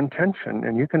write your intention,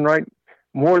 and you can write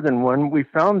more than one. We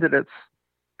found that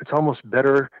it's almost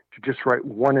better to just write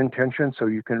one intention so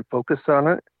you can focus on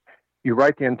it. You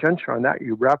write the intention on that,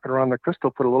 you wrap it around the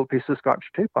crystal, put a little piece of Scotch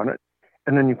tape on it,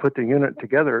 and then you put the unit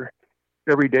together.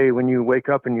 Every day when you wake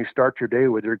up and you start your day,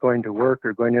 whether you're going to work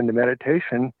or going into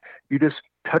meditation, you just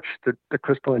touch the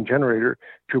crystalline generator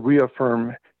to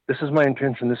reaffirm, this is my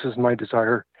intention, this is my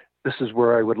desire, this is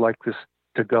where I would like this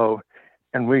to go.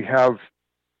 And we have,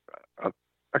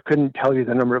 I couldn't tell you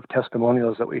the number of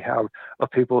testimonials that we have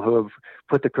of people who have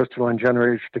put the crystalline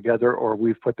generators together, or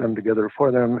we've put them together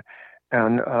for them,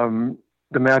 and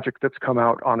the magic that's come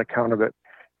out on account of it.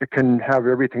 It can have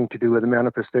everything to do with the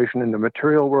manifestation in the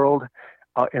material world,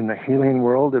 in the healing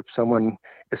world. If someone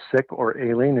is sick or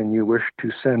ailing and you wish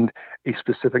to send a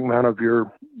specific amount of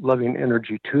your loving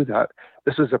energy to that,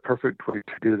 this is a perfect way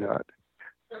to do that.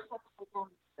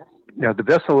 Now, the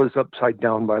vessel is upside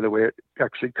down, by the way. It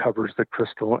actually covers the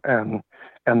crystal and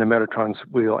the Metatron's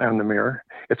wheel and the mirror.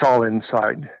 It's all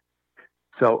inside.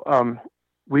 So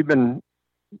we've been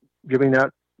giving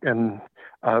that and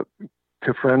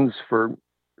to friends for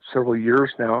several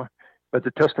years now, but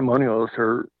the testimonials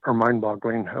are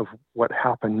mind-boggling of what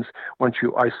happens once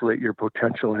you isolate your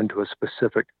potential into a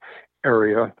specific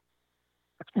area,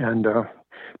 and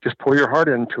just pour your heart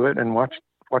into it and watch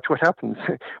what happens.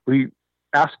 We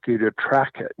ask you to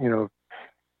track it. You know,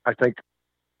 I think,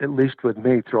 at least with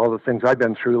me, through all the things I've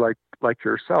been through, like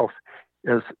yourself,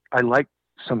 is I like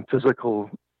some physical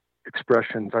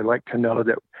expressions. I like to know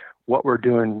that what we're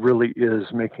doing really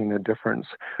is making a difference.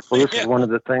 Well, this is one of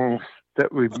the things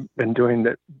that we've been doing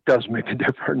that does make a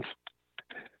difference.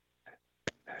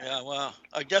 Yeah, well,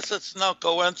 I guess it's no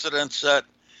coincidence that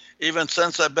even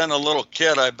since I've been a little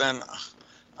kid, I've been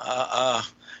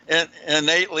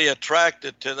innately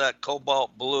attracted to that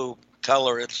cobalt blue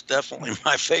color. It's definitely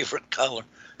my favorite color.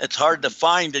 It's hard to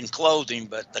find in clothing,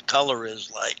 but the color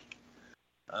is like...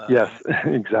 yes,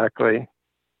 exactly.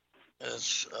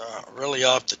 It's really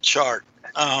off the chart.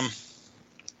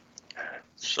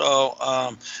 So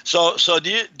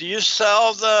do you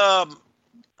sell the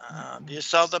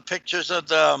pictures of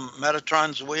the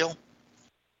Metatron's wheel?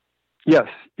 Yes,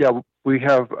 yeah, we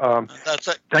have. That's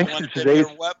it. Thanks to today's.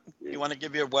 You want to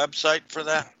give your website for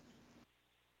that?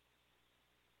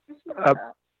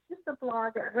 Just a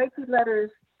blog at Reiki Letters.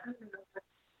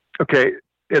 Okay,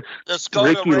 it's Let's go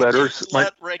Reiki to Letters.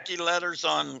 Reiki Letters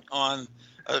on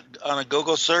a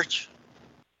Google search.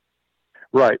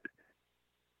 Right.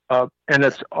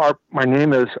 And my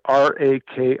name is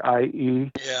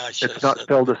Rakie. Yeah, it's not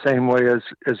spelled the same way as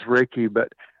Reiki,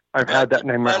 but I've had that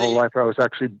name my whole life. I was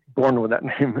actually born with that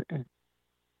name.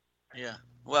 Yeah.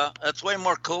 Well, that's way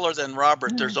more cooler than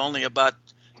Robert. There's only about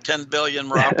 10 billion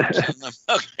Roberts in them.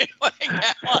 Okay.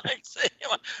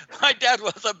 My dad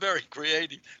wasn't very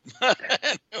creative.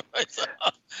 Anyway, so,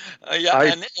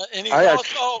 and he's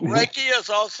also, Reiki is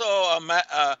also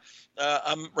a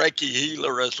Reiki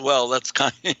healer as well. That's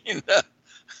kind of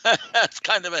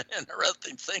an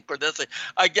interesting synchronicity.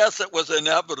 I guess it was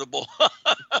inevitable.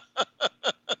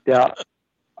 Yeah.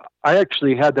 I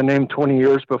actually had the name 20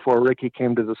 years before Reiki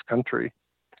came to this country.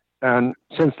 And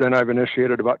since then, I've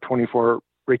initiated about 24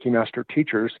 Reiki master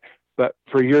teachers. But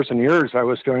for years and years, I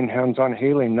was doing hands-on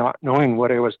healing, not knowing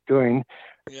what I was doing.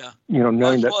 Yeah.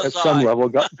 Knowing that at some level,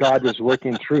 God was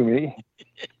working through me.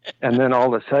 And then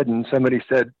all of a sudden, somebody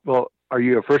said, well, are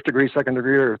you a first degree, second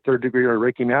degree, or third degree, or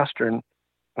Reiki master? And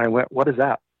I went, what is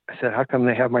that? I said, how come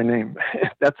they have my name?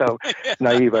 That's how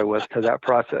naive I was to that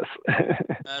process.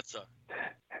 That's okay.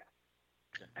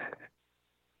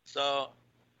 So,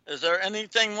 is there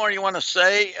anything more you want to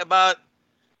say about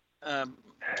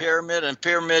pyramid and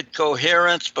pyramid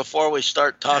coherence before we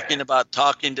start talking about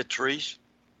talking to trees?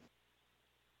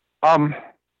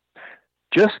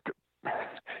 Just,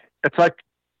 it's like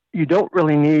you don't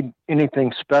really need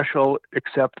anything special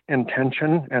except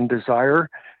intention and desire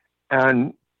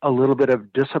and a little bit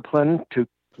of discipline to,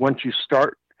 once you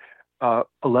start a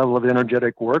level of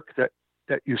energetic work, that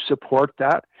you support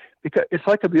that. Because it's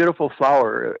like a beautiful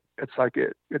flower. It's like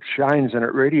it shines and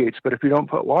it radiates, but if you don't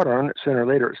put water on it, sooner or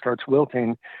later it starts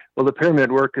wilting. Well, the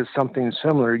pyramid work is something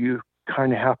similar. You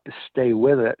kind of have to stay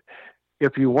with it.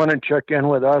 If you want to check in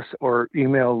with us or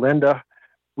email Linda,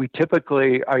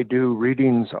 I do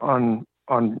readings on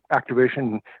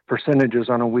activation percentages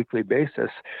on a weekly basis.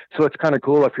 So it's kind of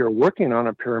cool if you're working on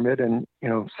a pyramid and,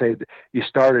 say you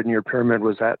started and your pyramid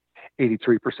was at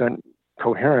 83%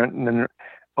 coherent, and then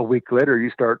a week later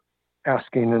you start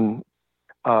asking and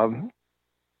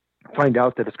find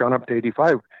out that it's gone up to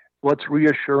 85. Well, it's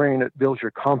reassuring, it builds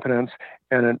your confidence,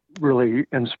 and it really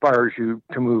inspires you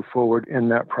to move forward in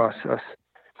that process.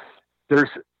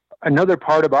 There's another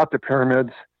part about the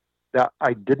pyramids that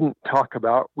I didn't talk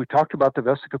about. We talked about the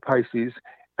Vesica Pisces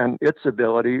and its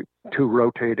ability to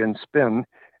rotate and spin.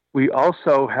 We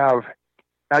also have,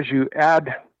 as you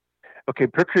add,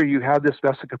 picture you have this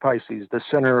Vesica Pisces, the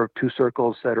center of two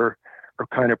circles that are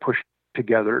kind of pushed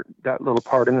together, that little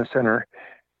part in the center.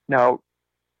 Now,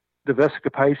 the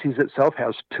Vesica Pisces itself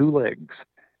has two legs.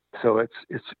 So it's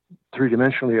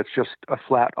three-dimensionally, it's just a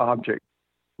flat object.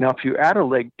 Now, if you add a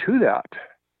leg to that,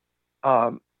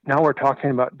 now we're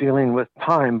talking about dealing with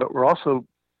time, but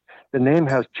the name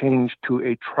has changed to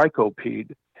a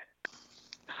trichopede.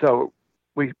 So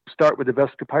we start with the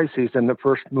Vesica Pisces, and the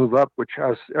first move up, which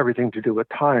has everything to do with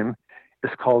time,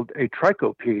 is called a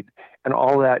trichopede. And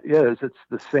all that is, it's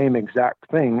the same exact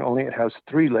thing, only it has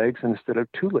three legs instead of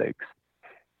two legs.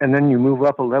 And then you move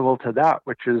up a level to that,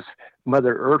 which is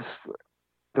Mother Earth,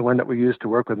 the one that we use to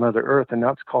work with Mother Earth, and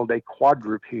that's called a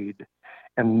quadrupede.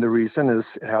 And the reason is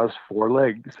it has four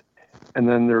legs. And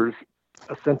then there's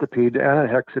a centipede and a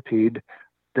hexapede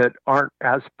that aren't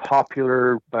as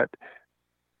popular, but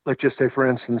let's just say, for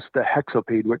instance, the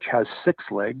hexapede, which has six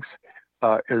legs,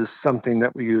 is something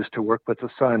that we use to work with the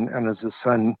sun, and as the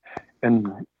sun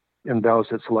endows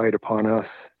its light upon us.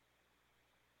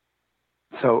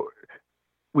 So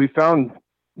we found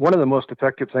one of the most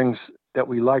effective things that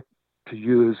we like to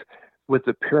use with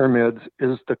the pyramids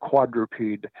is the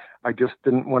quadrupede. I just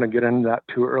didn't want to get into that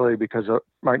too early because it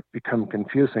might become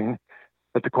confusing.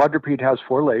 But the quadrupede has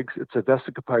four legs. It's a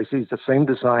Vesica Pisces, the same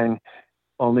design,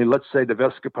 only let's say the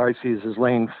Vesica Pisces is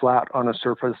laying flat on a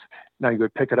surface. Now you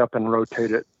would pick it up and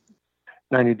rotate it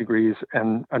 90 degrees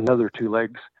and another two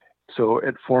legs. So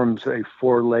it forms a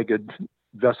four-legged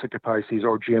Vesica Pisces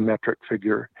or geometric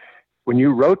figure. When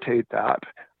you rotate that,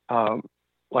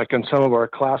 like in some of our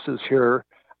classes here,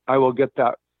 I will get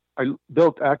that. I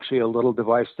built actually a little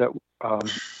device that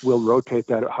will rotate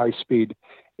that at high speed.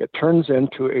 It turns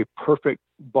into a perfect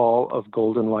ball of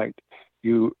golden light.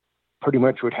 You pretty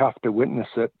much would have to witness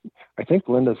it. I think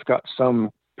Linda's got some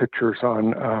pictures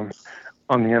on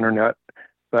the internet,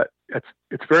 but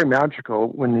it's very magical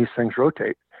when these things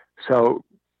rotate. So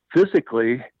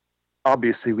physically,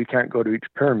 obviously, we can't go to each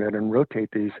pyramid and rotate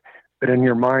these, but in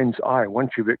your mind's eye,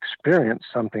 once you've experienced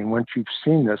something, once you've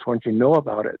seen this, once you know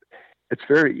about it, it's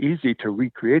very easy to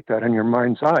recreate that in your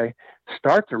mind's eye,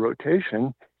 start the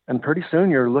rotation, and pretty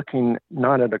soon you're looking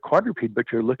not at a quadrupede,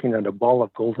 but you're looking at a ball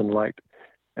of golden light.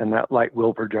 and that light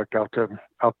will project out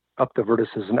up the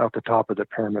vertices and out the top of the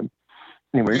pyramid.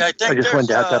 Anyway, yeah, I just wanted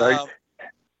to add that.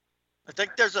 I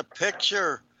think there's a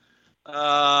picture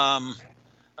of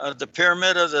the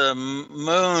Pyramid of the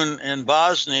Moon in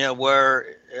Bosnia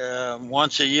where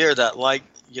once a year that light,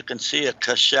 you can see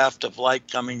a shaft of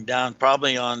light coming down,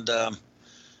 probably on the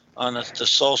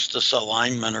solstice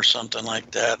alignment or something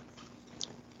like that.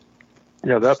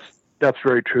 Yeah, that's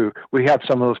very true. We have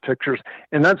some of those pictures,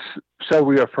 and that's so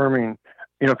reaffirming.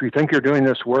 If you think you're doing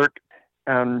this work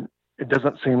and it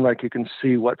doesn't seem like you can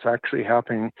see what's actually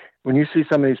happening, when you see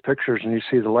some of these pictures and you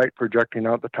see the light projecting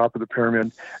out the top of the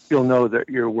pyramid, you'll know that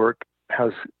your work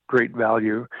has great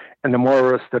value. And the more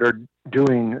of us that are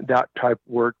doing that type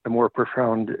of work, the more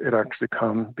profound it actually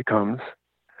becomes.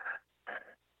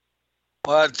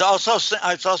 Well, I've also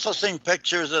seen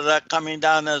pictures of that coming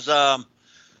down as in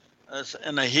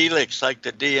a helix, like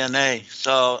the DNA.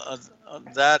 So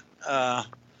that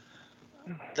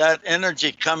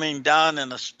energy coming down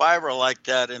in a spiral like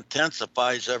that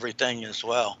intensifies everything as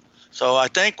well. So I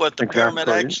think what the pyramid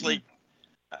actually,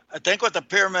 what the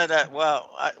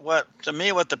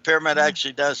pyramid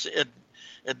actually does, it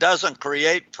doesn't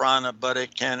create prana, but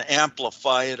it can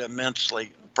amplify it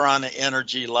immensely. Prana,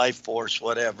 energy, life force,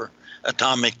 whatever,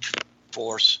 atomic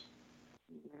force.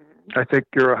 I think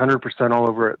you're 100% all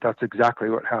over it. That's exactly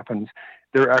what happens.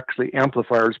 They're actually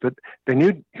amplifiers, but they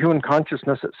need human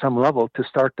consciousness at some level to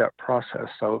start that process.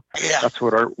 So That's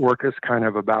what our work is kind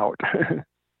of about.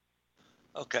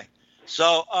 Okay.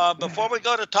 So before we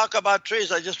go to talk about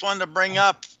trees, I just wanted to bring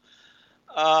up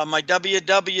my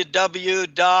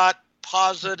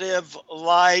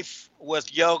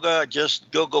www.positivelife.with.yoga.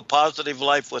 Just Google Positive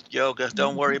Life with Yoga.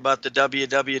 Don't worry about the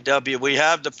www. We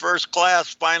have the first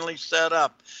class finally set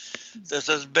up. This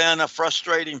has been a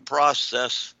frustrating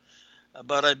process,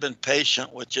 but I've been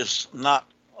patient, which is not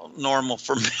normal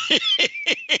for me.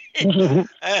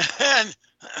 And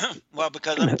well,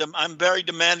 because I'm very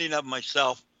demanding of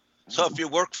myself. So if you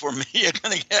work for me, you're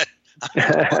gonna get.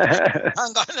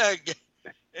 I'm gonna get,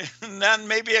 not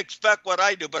maybe expect what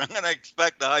I do, but I'm gonna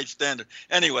expect the high standard.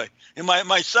 Anyway, and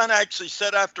my son actually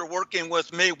said after working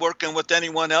with me, working with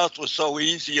anyone else was so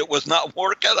easy, it was not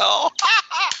work at all.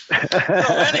 So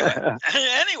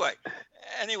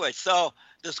anyway, so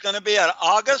there's going to be on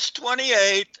August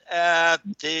 28th at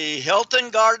the Hilton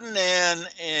Garden Inn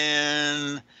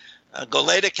in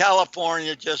Goleta,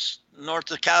 California, just north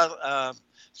of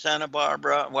Santa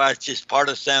Barbara. Well, it's just part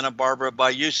of Santa Barbara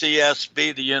by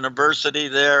UCSB, the university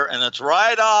there, and it's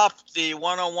right off the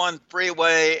 101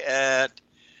 freeway at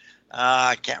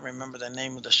I can't remember the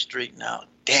name of the street now.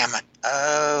 Damn it.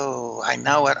 Oh, I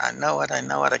know it. I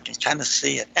can kind of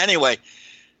see it. Anyway,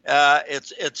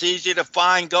 it's easy to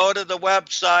find. Go to the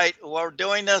website. We're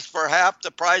doing this for half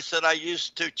the price that I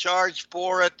used to charge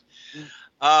for it.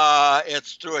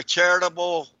 It's through a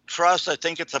charitable trust. I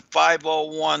think it's a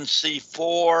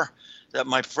 501c4 that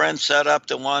my friend set up,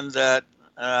 the one that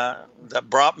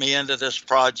brought me into this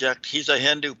project. He's a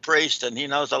Hindu priest, and he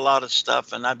knows a lot of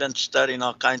stuff, and I've been studying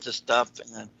all kinds of stuff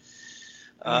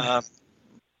and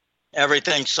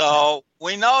everything. So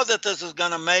we know that this is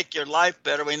going to make your life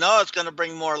better. We know it's going to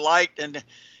bring more light into.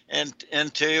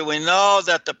 We know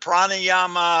that the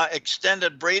pranayama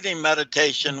extended breathing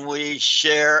meditation we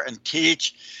share and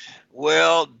teach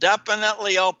will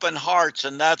definitely open hearts,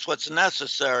 and that's what's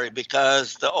necessary,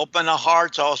 because the open of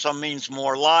hearts also means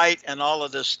more light and all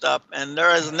of this stuff. And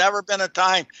there has never been a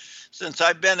time since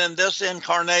I've been in this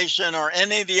incarnation or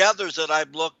any of the others that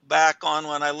I've looked back on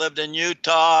when I lived in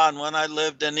Utah and when I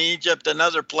lived in Egypt and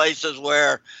other places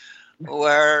where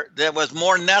there was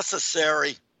more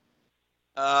necessary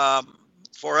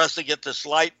for us to get this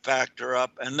light factor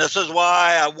up. And this is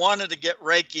why I wanted to get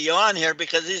Reiki on here,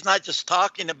 because he's not just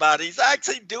talking about it, he's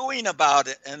actually doing about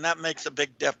it. And that makes a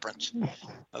big difference.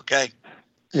 Okay.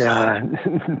 Yeah.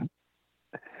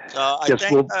 So I yes,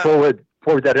 think, we'll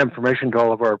forward that information to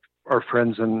all of our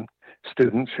friends and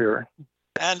students here.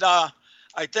 And I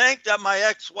think that my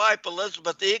ex-wife,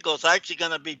 Elizabeth Eagle, is actually going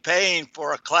to be paying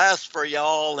for a class for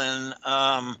y'all in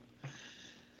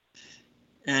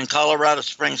Colorado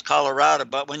Springs, Colorado.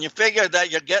 But when you figure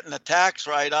that you're getting a tax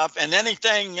write-off, and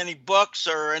anything, any books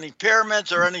or any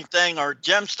pyramids or anything or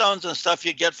gemstones and stuff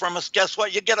you get from us, guess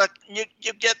what? You get a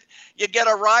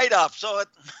write-off. So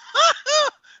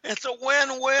it's a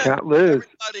win-win. Can't lose.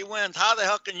 Everybody wins. How the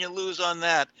hell can you lose on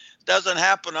that? Doesn't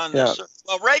happen on this.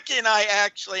 Well, Reiki and I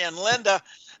actually, and Linda,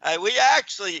 we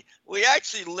actually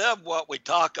live what we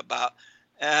talk about.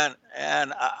 And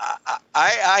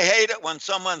I hate it when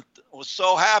someone was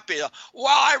so happy. Wow,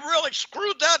 I really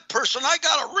screwed that person. I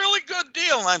got a really good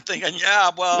deal. And I'm thinking, yeah,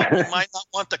 well, you might not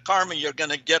want the karma you're going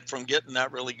to get from getting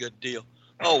that really good deal.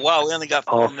 Oh, wow, we only got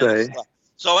 4 minutes left.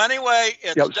 So anyway,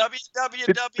 it's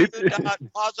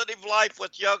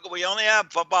www.positivelifewithyoga. We only have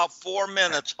about 4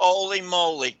 minutes. Holy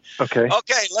moly. Okay,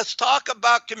 let's talk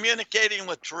about communicating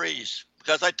with trees,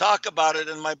 because I talk about it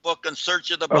in my book, In Search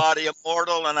of the Body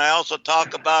Immortal, and I also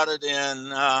talk about it in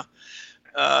The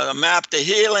Map to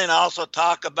Healing. I also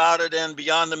talk about it in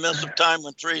Beyond the Mist of Time,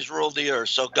 When Trees Rule the Earth.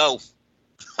 So go.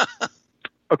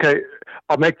 Okay,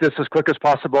 I'll make this as quick as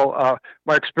possible.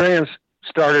 My experience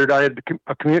started, I had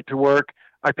a commute to work.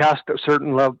 I passed a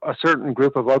certain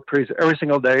group of oak trees every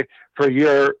single day for a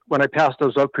year. When I passed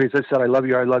those oak trees, I said, I love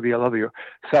you, I love you, I love you.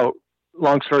 So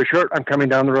long story short, I'm coming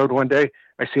down the road one day.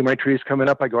 I see my trees coming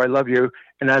up. I go, I love you.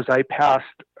 And as I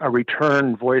passed, a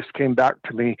return voice came back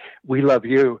to me, we love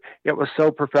you. It was so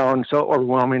profound, so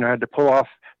overwhelming. I had to pull off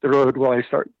the road while I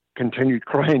continued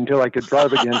crying until I could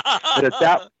drive again. But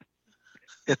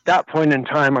at that point in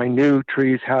time, I knew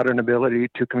trees had an ability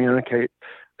to communicate.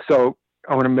 So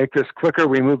I want to make this quicker.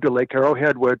 We moved to Lake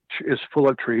Arrowhead, which is full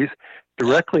of trees.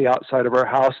 Directly outside of our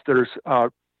house, there's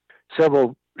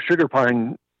several sugar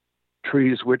pine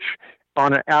trees, which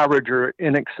on an average are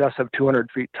in excess of 200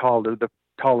 feet tall. They're the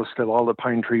tallest of all the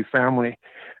pine tree family.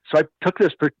 So I took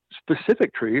this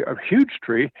specific tree, a huge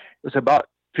tree. It was about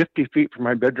 50 feet from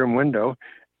my bedroom window.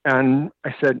 And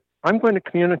I said, I'm going to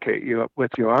communicate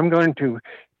with you. I'm going to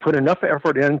put enough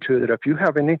effort into that if you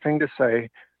have anything to say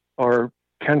or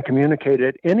can communicate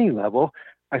at any level,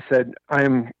 I said,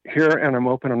 I'm here and I'm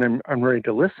open and I'm ready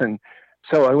to listen.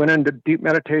 So I went into deep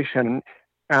meditation,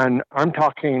 and I'm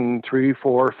talking 3,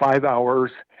 4, 5 hours,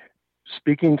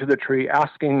 speaking to the tree,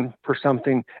 asking for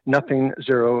something, nothing,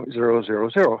 0, 0, 0,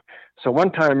 0. So one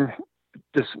time,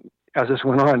 as this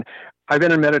went on, I've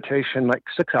been in meditation like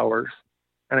 6 hours,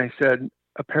 and I said,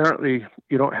 apparently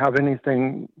you don't have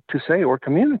anything to say or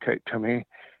communicate to me.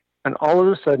 And all of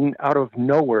a sudden, out of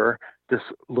nowhere, this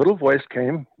little voice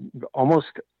came,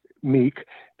 almost meek,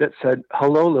 that said,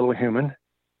 hello, little human.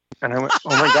 And I went, oh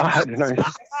my God. And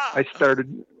I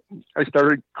started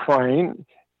crying,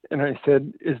 and I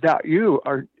said, is that you?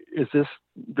 Or is this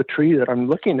the tree that I'm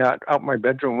looking at out my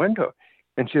bedroom window?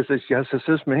 And she says, yes, this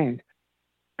is me.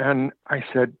 And I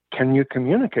said, can you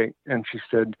communicate? And she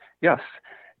said, yes.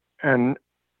 And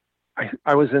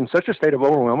I was in such a state of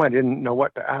overwhelm, I didn't know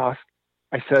what to ask.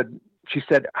 She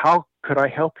said, how could I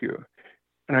help you?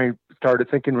 And I started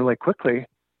thinking really quickly.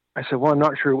 I said, well, I'm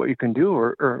not sure what you can do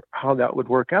or how that would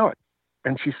work out.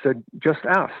 And she said, just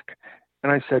ask.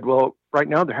 And I said, well, right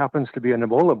now there happens to be an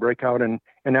Ebola breakout in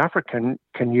Africa.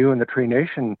 Can you and the Tree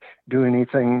Nation do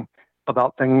anything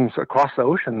about things across the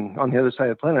ocean on the other side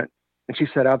of the planet? And she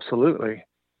said, absolutely.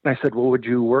 And I said, well, would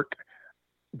you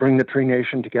bring the Tree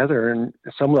Nation together in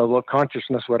some level of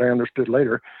consciousness, what I understood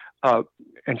later?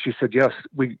 And she said, yes,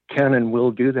 we can and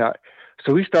will do that.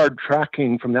 So we started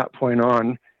tracking from that point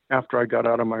on. After I got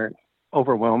out of my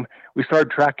overwhelm, we started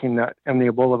tracking that, and the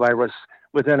Ebola virus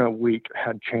within a week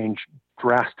had changed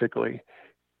drastically.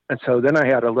 And so then I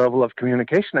had a level of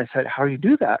communication. I said, how do you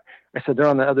do that? I said, they're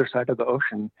on the other side of the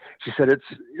ocean. She said, it's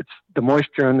the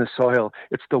moisture in the soil.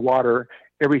 It's the water,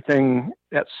 everything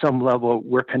at some level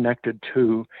we're connected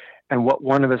to. And what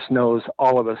one of us knows,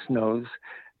 all of us knows.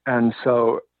 And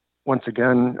so once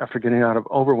again, after getting out of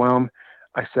overwhelm,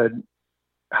 I said,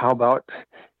 how about,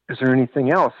 is there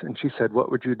anything else? And she said,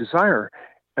 what would you desire?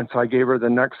 And so I gave her the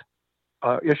next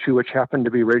issue, which happened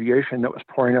to be radiation that was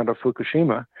pouring out of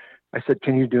Fukushima. I said,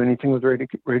 can you do anything with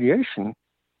radiation?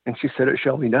 And she said, it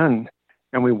shall be done.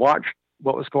 And we watched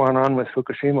what was going on with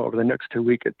Fukushima over the next 2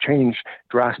 weeks. It changed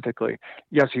drastically.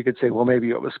 Yes, you could say, well,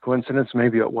 maybe it was coincidence.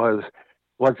 Maybe it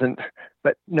wasn't.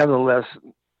 But nevertheless,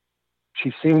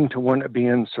 she seemed to want to be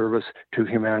in service to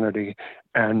humanity.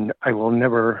 And I will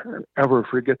never, ever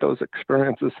forget those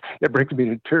experiences. It brings me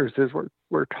to tears as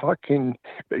we're talking.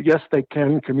 But yes, they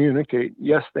can communicate.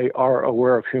 Yes, they are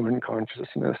aware of human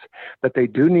consciousness, but they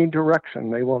do need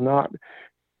direction. They will not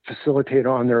facilitate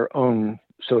on their own,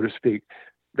 so to speak.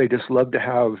 They just love to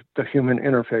have the human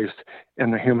interface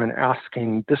and the human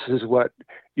asking, this is what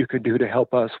you could do to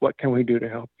help us. What can we do to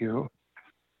help you?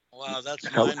 Wow, that's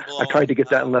so mind-blowing. I tried to get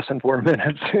that in less than 4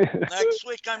 minutes. Next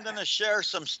week, I'm going to share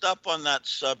some stuff on that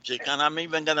subject, and I'm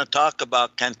even going to talk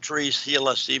about, can trees heal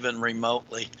us even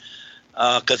remotely?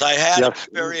 because I had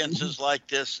experiences like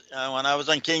this when I was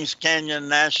in Kings Canyon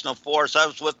National Forest. I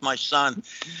was with my son,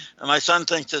 and my son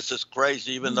thinks this is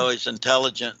crazy, even though he's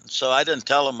intelligent. So I didn't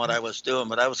tell him what I was doing,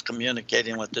 but I was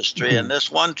communicating with this tree. And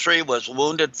this one tree was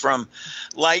wounded from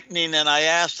lightning, and I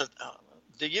asked it,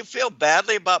 do you feel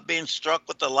badly about being struck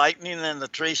with the lightning? And the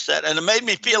tree said, and it made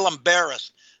me feel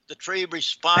embarrassed. The tree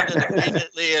responded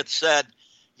immediately. It said,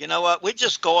 you know what, we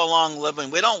just go along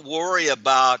living. We don't worry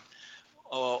about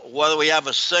whether we have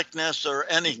a sickness or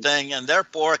anything, and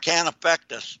therefore it can't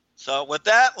affect us. So with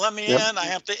that, let me end. I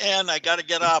have to end. I got to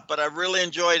get off, but I really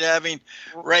enjoyed having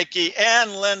Reiki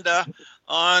and Linda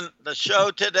on the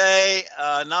show today.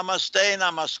 Namaste,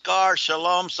 namaskar,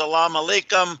 shalom, salam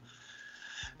alaikum.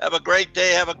 Have a great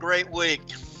day. Have a great week.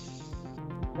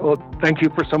 Well, thank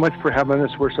you so much for having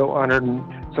us. We're so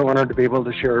honored to be able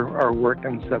to share our work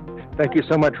and stuff. Thank you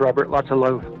so much, Robert. Lots of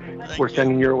love. We're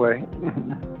sending your way.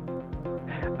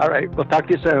 All right. We'll talk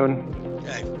to you soon.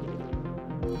 Okay.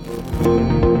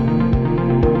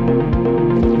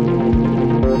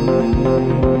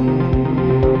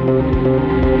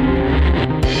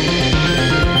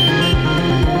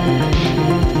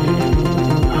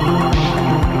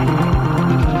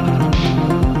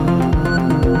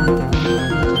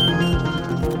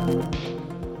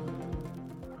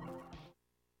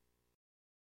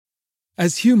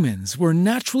 As humans, we're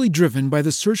naturally driven by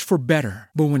the search for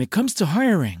better. But when it comes to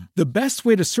hiring, the best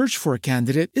way to search for a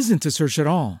candidate isn't to search at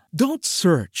all. Don't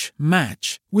search,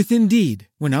 match with Indeed.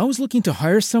 When I was looking to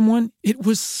hire someone, it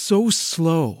was so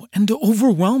slow and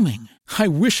overwhelming. I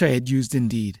wish I had used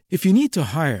Indeed. If you need to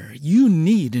hire, you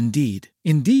need Indeed.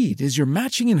 Indeed is your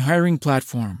matching and hiring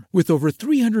platform with over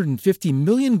 350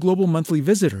 million global monthly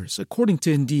visitors, according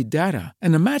to Indeed data,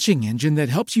 and a matching engine that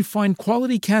helps you find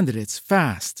quality candidates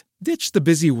fast. Ditch the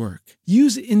busy work.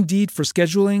 Use Indeed for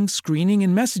scheduling, screening,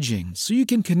 and messaging so you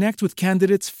can connect with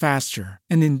candidates faster.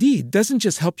 And Indeed doesn't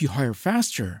just help you hire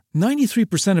faster.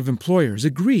 93% of employers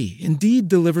agree Indeed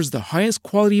delivers the highest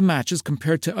quality matches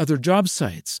compared to other job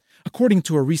sites, according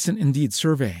to a recent Indeed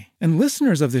survey. And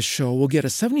listeners of this show will get a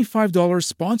 $75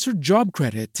 sponsored job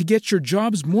credit to get your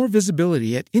jobs more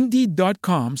visibility at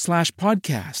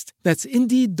Indeed.com/podcast. That's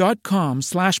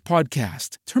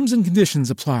Indeed.com/podcast. Terms and conditions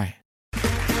apply.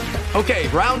 Okay,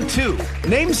 round two.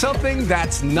 Name something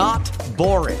that's not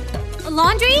boring. A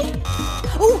laundry?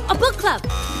 Ooh, a book club.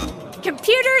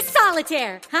 Computer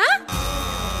solitaire, huh?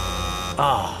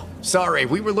 Ah, sorry,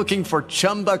 we were looking for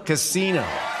Chumba Casino.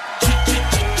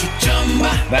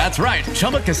 That's right,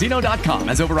 ChumbaCasino.com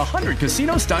has over 100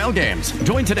 casino-style games.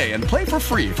 Join today and play for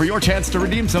free for your chance to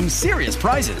redeem some serious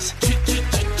prizes.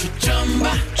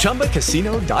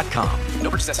 ChumbaCasino.com. No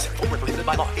purchase necessary. Void where prohibited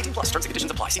by law. 18+ terms and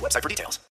conditions apply. See website for details.